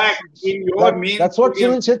back in your main. That's what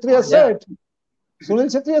Sunil Chhetri has said. Sunil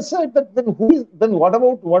Chhetri has said that then what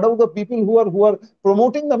about the people who are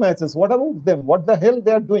promoting the matches? What about them? What the hell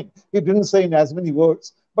they are doing? He didn't say in as many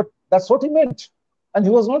words, but that's what he meant, and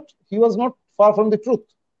he was not far from the truth,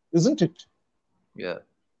 isn't it? Yeah.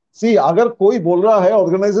 See, अगर कोई बोल रहा है,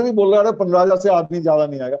 organiser ही बोल रहा है 15,000 से आदमी ज्यादा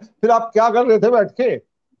नहीं आएगा, फिर आप क्या कर रहे थे बैठ के?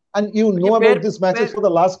 And you know about this matches for the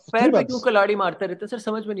last 3 months. पैर पे क्यों कुल्हाड़ी मारते रहते सर,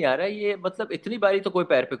 समझ में नहीं आ रहा है ये, मतलब इतनी बारी तो कोई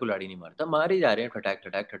पैर पे कुल्हाड़ी नहीं मारता, मार ही जा रहे हैं, ठटक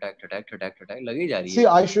लगी जा रही है. See,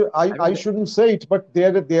 I shouldn't say it, but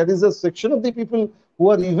there is a section of the people who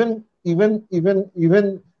are even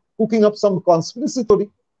cooking up some conspiracy theory,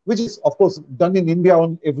 which is of course done in India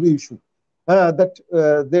on every issue, that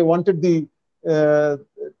they wanted to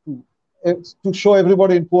show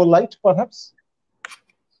everybody in poor light, perhaps.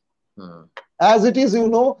 As it is,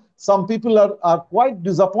 some people are quite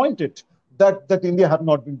disappointed that India have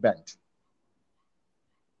not been banned.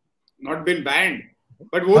 Not been banned,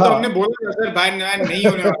 but वो तो हमने बोला था sir ban नहीं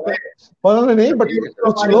होने वाला है. उन्होंने नहीं, but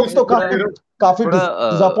कुछ लोग तो काफी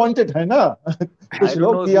disappointed है ना. कुछ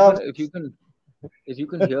लोग यार. If you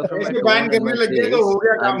can hear from my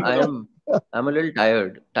tone, I'm a little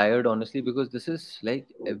tired honestly, because this is like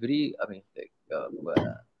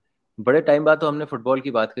बड़े टाइम बाद तो हमने फुटबॉल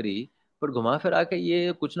की बात करी, पर घुमा फिरा के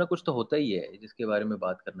ये कुछ ना कुछ तो होता ही है जिसके बारे में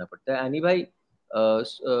बात करना पड़ता है. एनी भाई,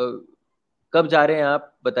 कब जा रहे हैं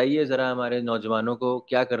आप, बताइए जरा हमारे नौजवानों को,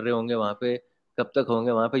 क्या कर रहे होंगे वहाँ पे, कब तक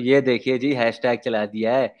होंगे वहाँ पे? ये देखिए जी, हैशटैग चला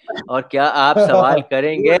दिया है. और क्या आप सवाल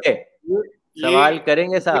करेंगे? सवाल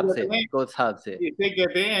करेंगे साहब से, कोच साहब से. इसे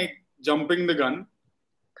कहते हैं जंपिंग द गन.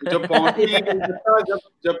 जब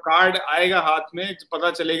जब कार्ड आएगा हाथ में, पता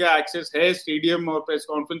चलेगा एक्सेस है स्टेडियम और प्रेस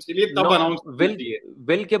कॉन्फ्रेंस के लिए, तब अनाउंस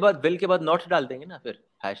विल के बाद नॉट डाल देंगे ना, फिर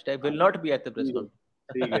hashtag will not be at the press conference.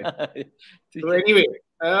 ठीक है. तो एनीवे,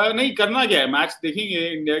 नहीं करना क्या है, मैच देखेंगे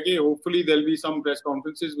इंडिया के. Hopefully there will be some press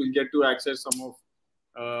conferences, will get to access some of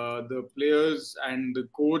the players and the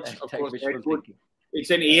coach. Of course head coach,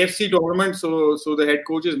 it's an AFC tournament, so the head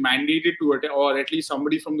coach is mandated to attend, or at least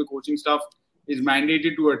somebody from the coaching staff is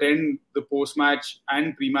mandated to attend the post-match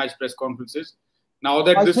and pre-match press conferences. Now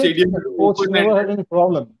that the stadium is open, never had any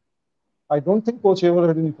problem. I don't think coach ever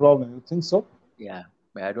had any problem. You think so? Yeah,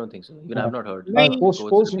 I don't think so. Even I've not heard.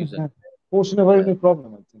 Coach never had any problem.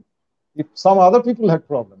 I think if some other people had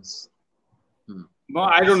problems. No,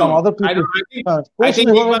 I don't know. Other people, I think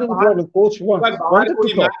coach wanted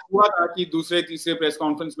to talk. हुआ था कि दूसरे तीसरे press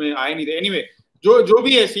conference में आए नहीं थे. Anyway, जो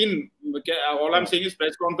भी है scene, all I'm saying is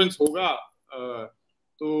press conference होगा,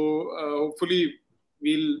 तो hopefully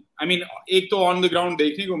एक तो on the ground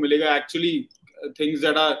देखने को मिलेगा actually things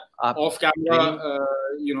that are off camera,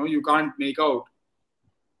 you can't make out.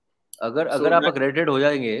 अगर आप accredited हो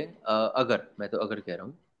जाएंगे, मैं तो अगर कह रहा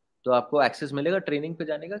हूँ, तो आपको एक्सेस मिलेगा ट्रेनिंग पे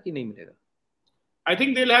जाने का कि नहीं मिलेगा? I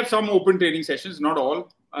think they'll have some open training sessions, not all.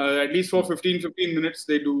 At least for 15 minutes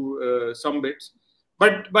they do some bits.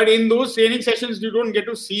 But in those training sessions you don't get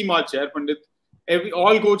to see much, Pandit.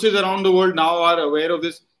 All coaches around the world now are aware of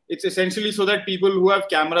this. It's essentially so that people who have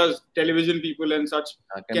cameras, television people and such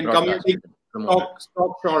can come and take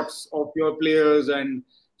stock shots of your players. And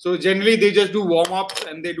so generally they just do warm-ups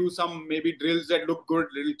and they do some maybe drills that look good,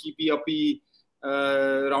 little keepy-uppy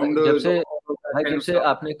rounders. जब से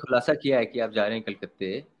आपने खुलासा किया है कि आप जा रहे हैं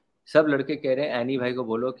कलकत्ते, सब लड़के कह रहे हैं एनी भाई को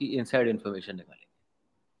बोलो कि इनसाइड इन्फॉर्मेशन निकालेंगे,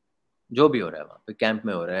 जो भी हो रहा है वहाँ पे, कैंप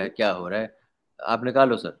में हो रहा है, क्या हो रहा है, आप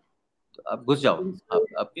निकालो सर. तो आप घुस जाओ,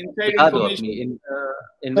 आप दिखा दो, अपनी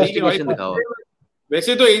इन्वेस्टिगेशन दिखाओ.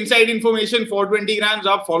 वैसे तो इनसाइड इन्फॉर्मेशन 420 ग्राम्स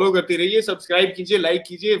आप फॉलो करते रहिए, सब्सक्राइब कीजिए, लाइक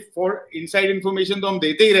कीजिए. फॉर इनसाइड इन्फॉर्मेशन तो हम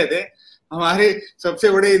देते ही रहते हैं. हमारे सबसे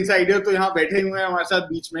बड़े इनसाइडर तो यहाँ बैठे हुए हैं हमारे साथ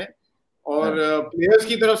बीच में. और प्लेयर्स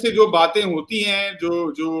की तरफ से जो बातें होती हैं,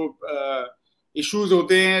 जो इश्यूज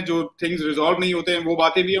होते हैं, जो थिंग्स रिजॉल्व नहीं होते हैं, वो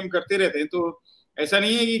बातें भी हम करते रहते हैं. तो ऐसा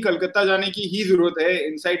नहीं है कि कलकत्ता जाने की ही जरूरत है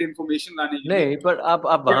इनसाइड इंफॉर्मेशन लाने के लिए। नहीं, पर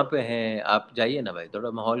आप वहां पे हैं, आप जाइए ना भाई,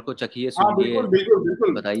 थोड़ा माहौल को चखिए, हाँ सुनिए,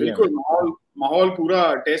 बिल्कुल बताइए माहौल पूरा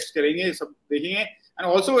टेस्ट करेंगे, सब देखेंगे। And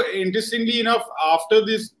also interestingly enough after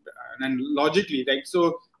this and logically like so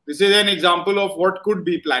this is an example of what could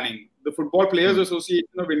be planning. The football players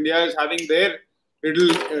association of India is having their little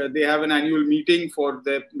they have an annual meeting for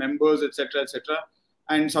their members etc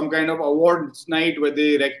and some kind of awards night where they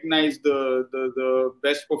recognize the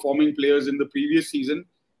best performing players in the previous season.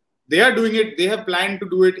 They are doing it, they have planned to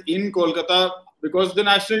do it in Kolkata because the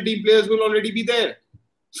national team players will already be there.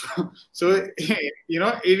 So you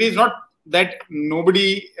know, it is not that nobody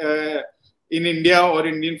in India or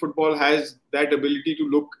Indian football has that ability to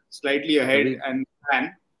look slightly ahead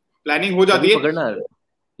and planning हो जाती है। पकड़ना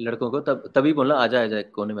लड़कों को, तभी बोलना आजा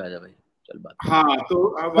कोने में आजा भाई, चल बात। हाँ तो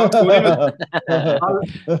अब कोने में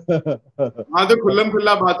हाँ तो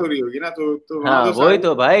खुल्ला बात हो रही होगी ना, तो हाँ वही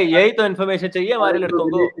तो भाई, यही तो इन्फॉर्मेशन चाहिए हमारे लड़कों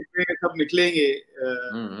को। सब निकलेंगे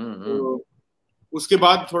तो उसके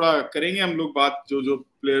बाद थोड़ा करेंगे हम लोग बात, जो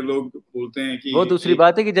प्लेयर लोग बोलते हैं कि वो दूसरी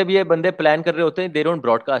बात है कि जब ये बंदे प्लान कर रहे होते हैं, they don't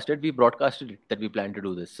broadcast it, we broadcasted it that we plan to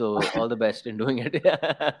do this, so all the best in doing it.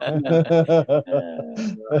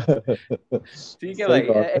 ठीक है भाई।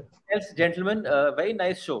 Yes, gentlemen, very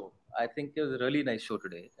nice show. I think it was a really nice show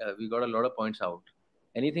today. We got a lot of points out.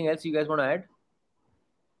 Anything else you guys want to add?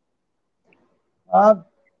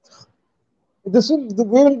 We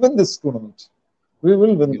will win this tournament. We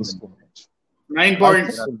will win this tournament. 9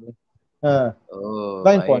 points.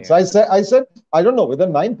 9 points. I said, I don't know whether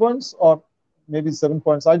 9 points or maybe 7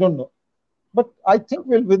 points. I don't know, but I think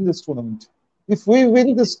we'll win this tournament. If we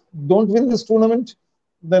don't win this tournament,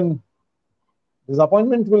 then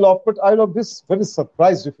disappointment will off. But I'll be very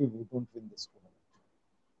surprised if we don't win this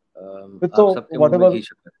tournament. तो whatever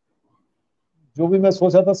जो भी मैं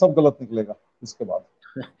सोचा था सब गलत निकलेगा इसके बाद।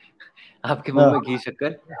 आपके मुंह में घी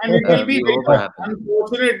शक्कर। And it will be very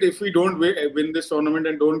unfortunate if we don't win this tournament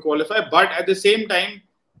and don't qualify. But at the same time,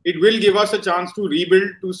 it will give us a chance to rebuild,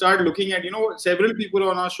 to start looking at, you know, several people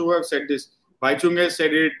on our show have said this. Baichung has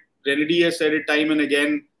said it. Renedy has said it time and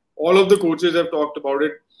again. All of the coaches have talked about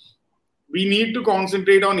it. We need to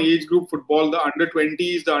concentrate on age group football, the under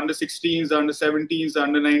 20s, the under 16s, the under 17s, the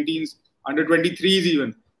under 19s, under 23s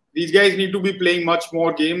even. These guys need to be playing much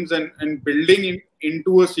more games and building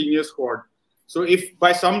into a senior squad. So if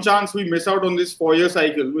by some chance we miss out on this 4-year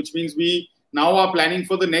cycle, which means we now are planning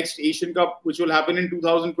for the next Asian Cup, which will happen in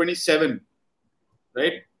 2027,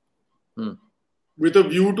 right? With a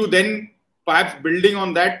view to then perhaps building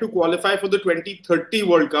on that to qualify for the 2030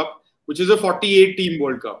 World Cup, which is a 48-team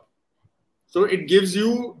World Cup. So it gives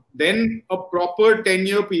you then a proper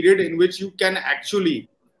 10-year period in which you can actually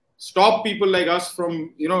stop people like us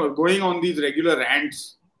from, you know, going on these regular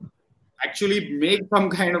rants, actually make some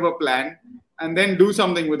kind of a plan and then do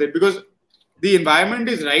something with it, because the environment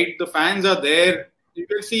is right, the fans are there, you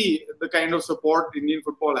can see the kind of support Indian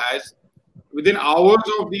football has. Within hours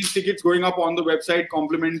of these tickets going up on the website,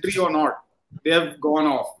 complimentary or not, they have gone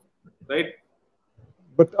off, right?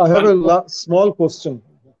 But I have a small question,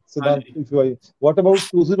 Siddhant. What about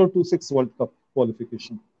 2026 World Cup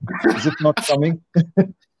qualification? Is it not coming?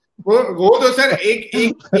 वो तो sir एक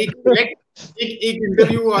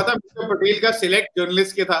interview हुआ था mister Patel का select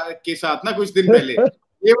journalist के साथ ना कुछ दिन पहले,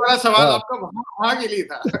 ये वाला सवाल आपका वहां के लिए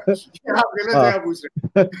था। आप गलत जगह पूछ रहे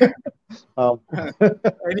हैं।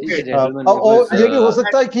 और ये भी हो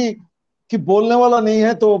सकता है कि बोलने वाला नहीं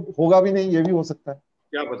है तो होगा भी नहीं, ये भी हो सकता है,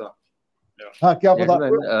 क्या पता। हाँ क्या पता,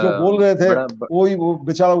 जो बोल रहे थे वो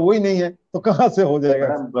बेचारा वही नहीं है तो कहाँ से हो जाएगा।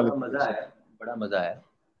 बड़ा मजा आया।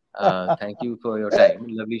 Thank you for your time.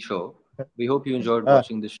 Lovely show. We hope you enjoyed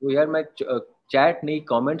watching the show. यार मैं चैट नहीं,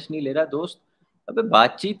 कमेंट्स नहीं ले रहा दोस्त। अबे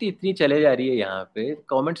बातचीत ही इतनी चले जा रही है यहाँ पे,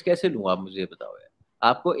 कमेंट्स कैसे लूँ आप मुझे बताओ यार।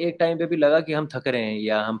 आपको एक टाइम पे भी लगा कि हम थक रहे हैं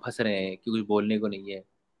या हम फंस रहे हैं कि कुछ बोलने को नहीं है,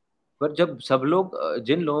 पर जब सब लोग,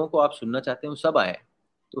 जिन लोगों को आप सुनना चाहते हैं वो सब आए,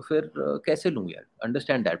 तो फिर कैसे लूँ यार।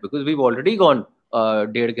 Understand that, because we already gone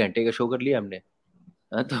 1.5 घंटे का शो कर लिया हमने,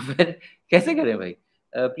 तो फिर कैसे करें भाई।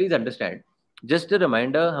 Please understand. Just a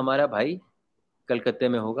reminder, हमारा भाई कलकत्ते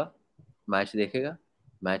में होगा, मैच देखेगा,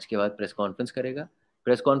 मैच के बाद प्रेस कॉन्फ्रेंस करेगा,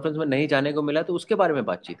 प्रेस कॉन्फ्रेंस में नहीं जाने को मिला तो उसके बारे में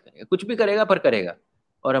बातचीत करेगा, कुछ भी करेगा पर करेगा,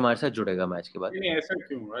 और हमारे साथ जुड़ेगा मैच के बाद। नहीं ऐसा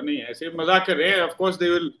क्यों होगा, नहीं ऐसे मजाक कर रहे हैं, ऑफ कोर्स दे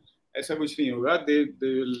विल, ऐसा कुछ नहीं होगा, they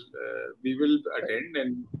will, we will attend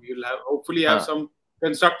and we will have hopefully have some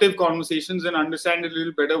constructive conversations and understand a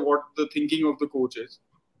little better what the thinking of the coach is.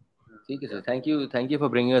 ठीक है sir, thank you for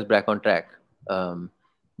bringing us back on track.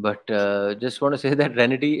 But just want to say that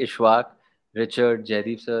Renedy, Ishwak, Richard,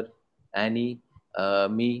 Jaideep sir, Annie,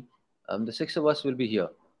 me, the 6 of us will be here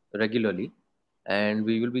regularly. and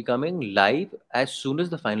we will be coming live as soon as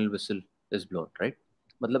the final whistle is blown, right?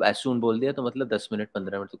 मतलब as soon बोल दिया तो मतलब 10 minute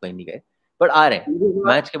 15 minute तो कहीं नहीं गए, but आ रहे हैं,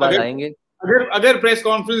 मैच के बाद आएंगे। अगर प्रेस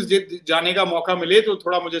कॉन्फ्रेंस जाने का मौका मिले तो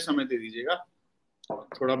थोड़ा मुझे समय दे दीजिएगा,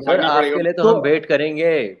 थोड़ा सर आपके लिए तो हम वेट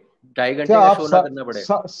करेंगे, 2.5 घंटे का शो ना करना पड़े।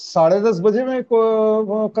 10:30 बजे में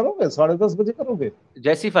करोगे? 10:30 बजे करोगे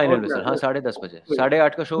जैसी फाइनल विसल? हाँ 10:30 बजे,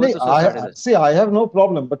 8:30 का शो है तो 10:30। See, I have no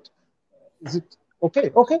problem, but is it okay?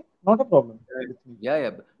 Okay, not a problem.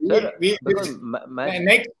 Yeah. Sir,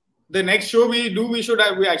 the next show we should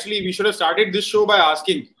have started this show by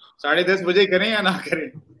asking 10:30 बजे करें या ना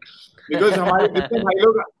करें, because हमारे जितने भाई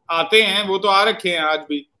लोग आते हैं वो तो आ रखे हैं आज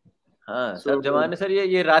भी। हाँ सब जवान है सर,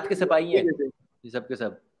 ये रात के सिपाही हैं ये सब के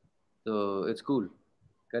सब, तो इट्स कूल,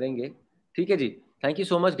 करेंगे। ठीक है जी, thank you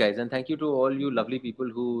so much guys, and thank you to all you lovely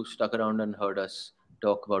people who stuck around and heard us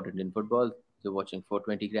talk about Indian football. You're watching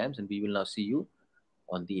 420 grams, and we will now see you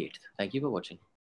on the 8th. Thank you for watching.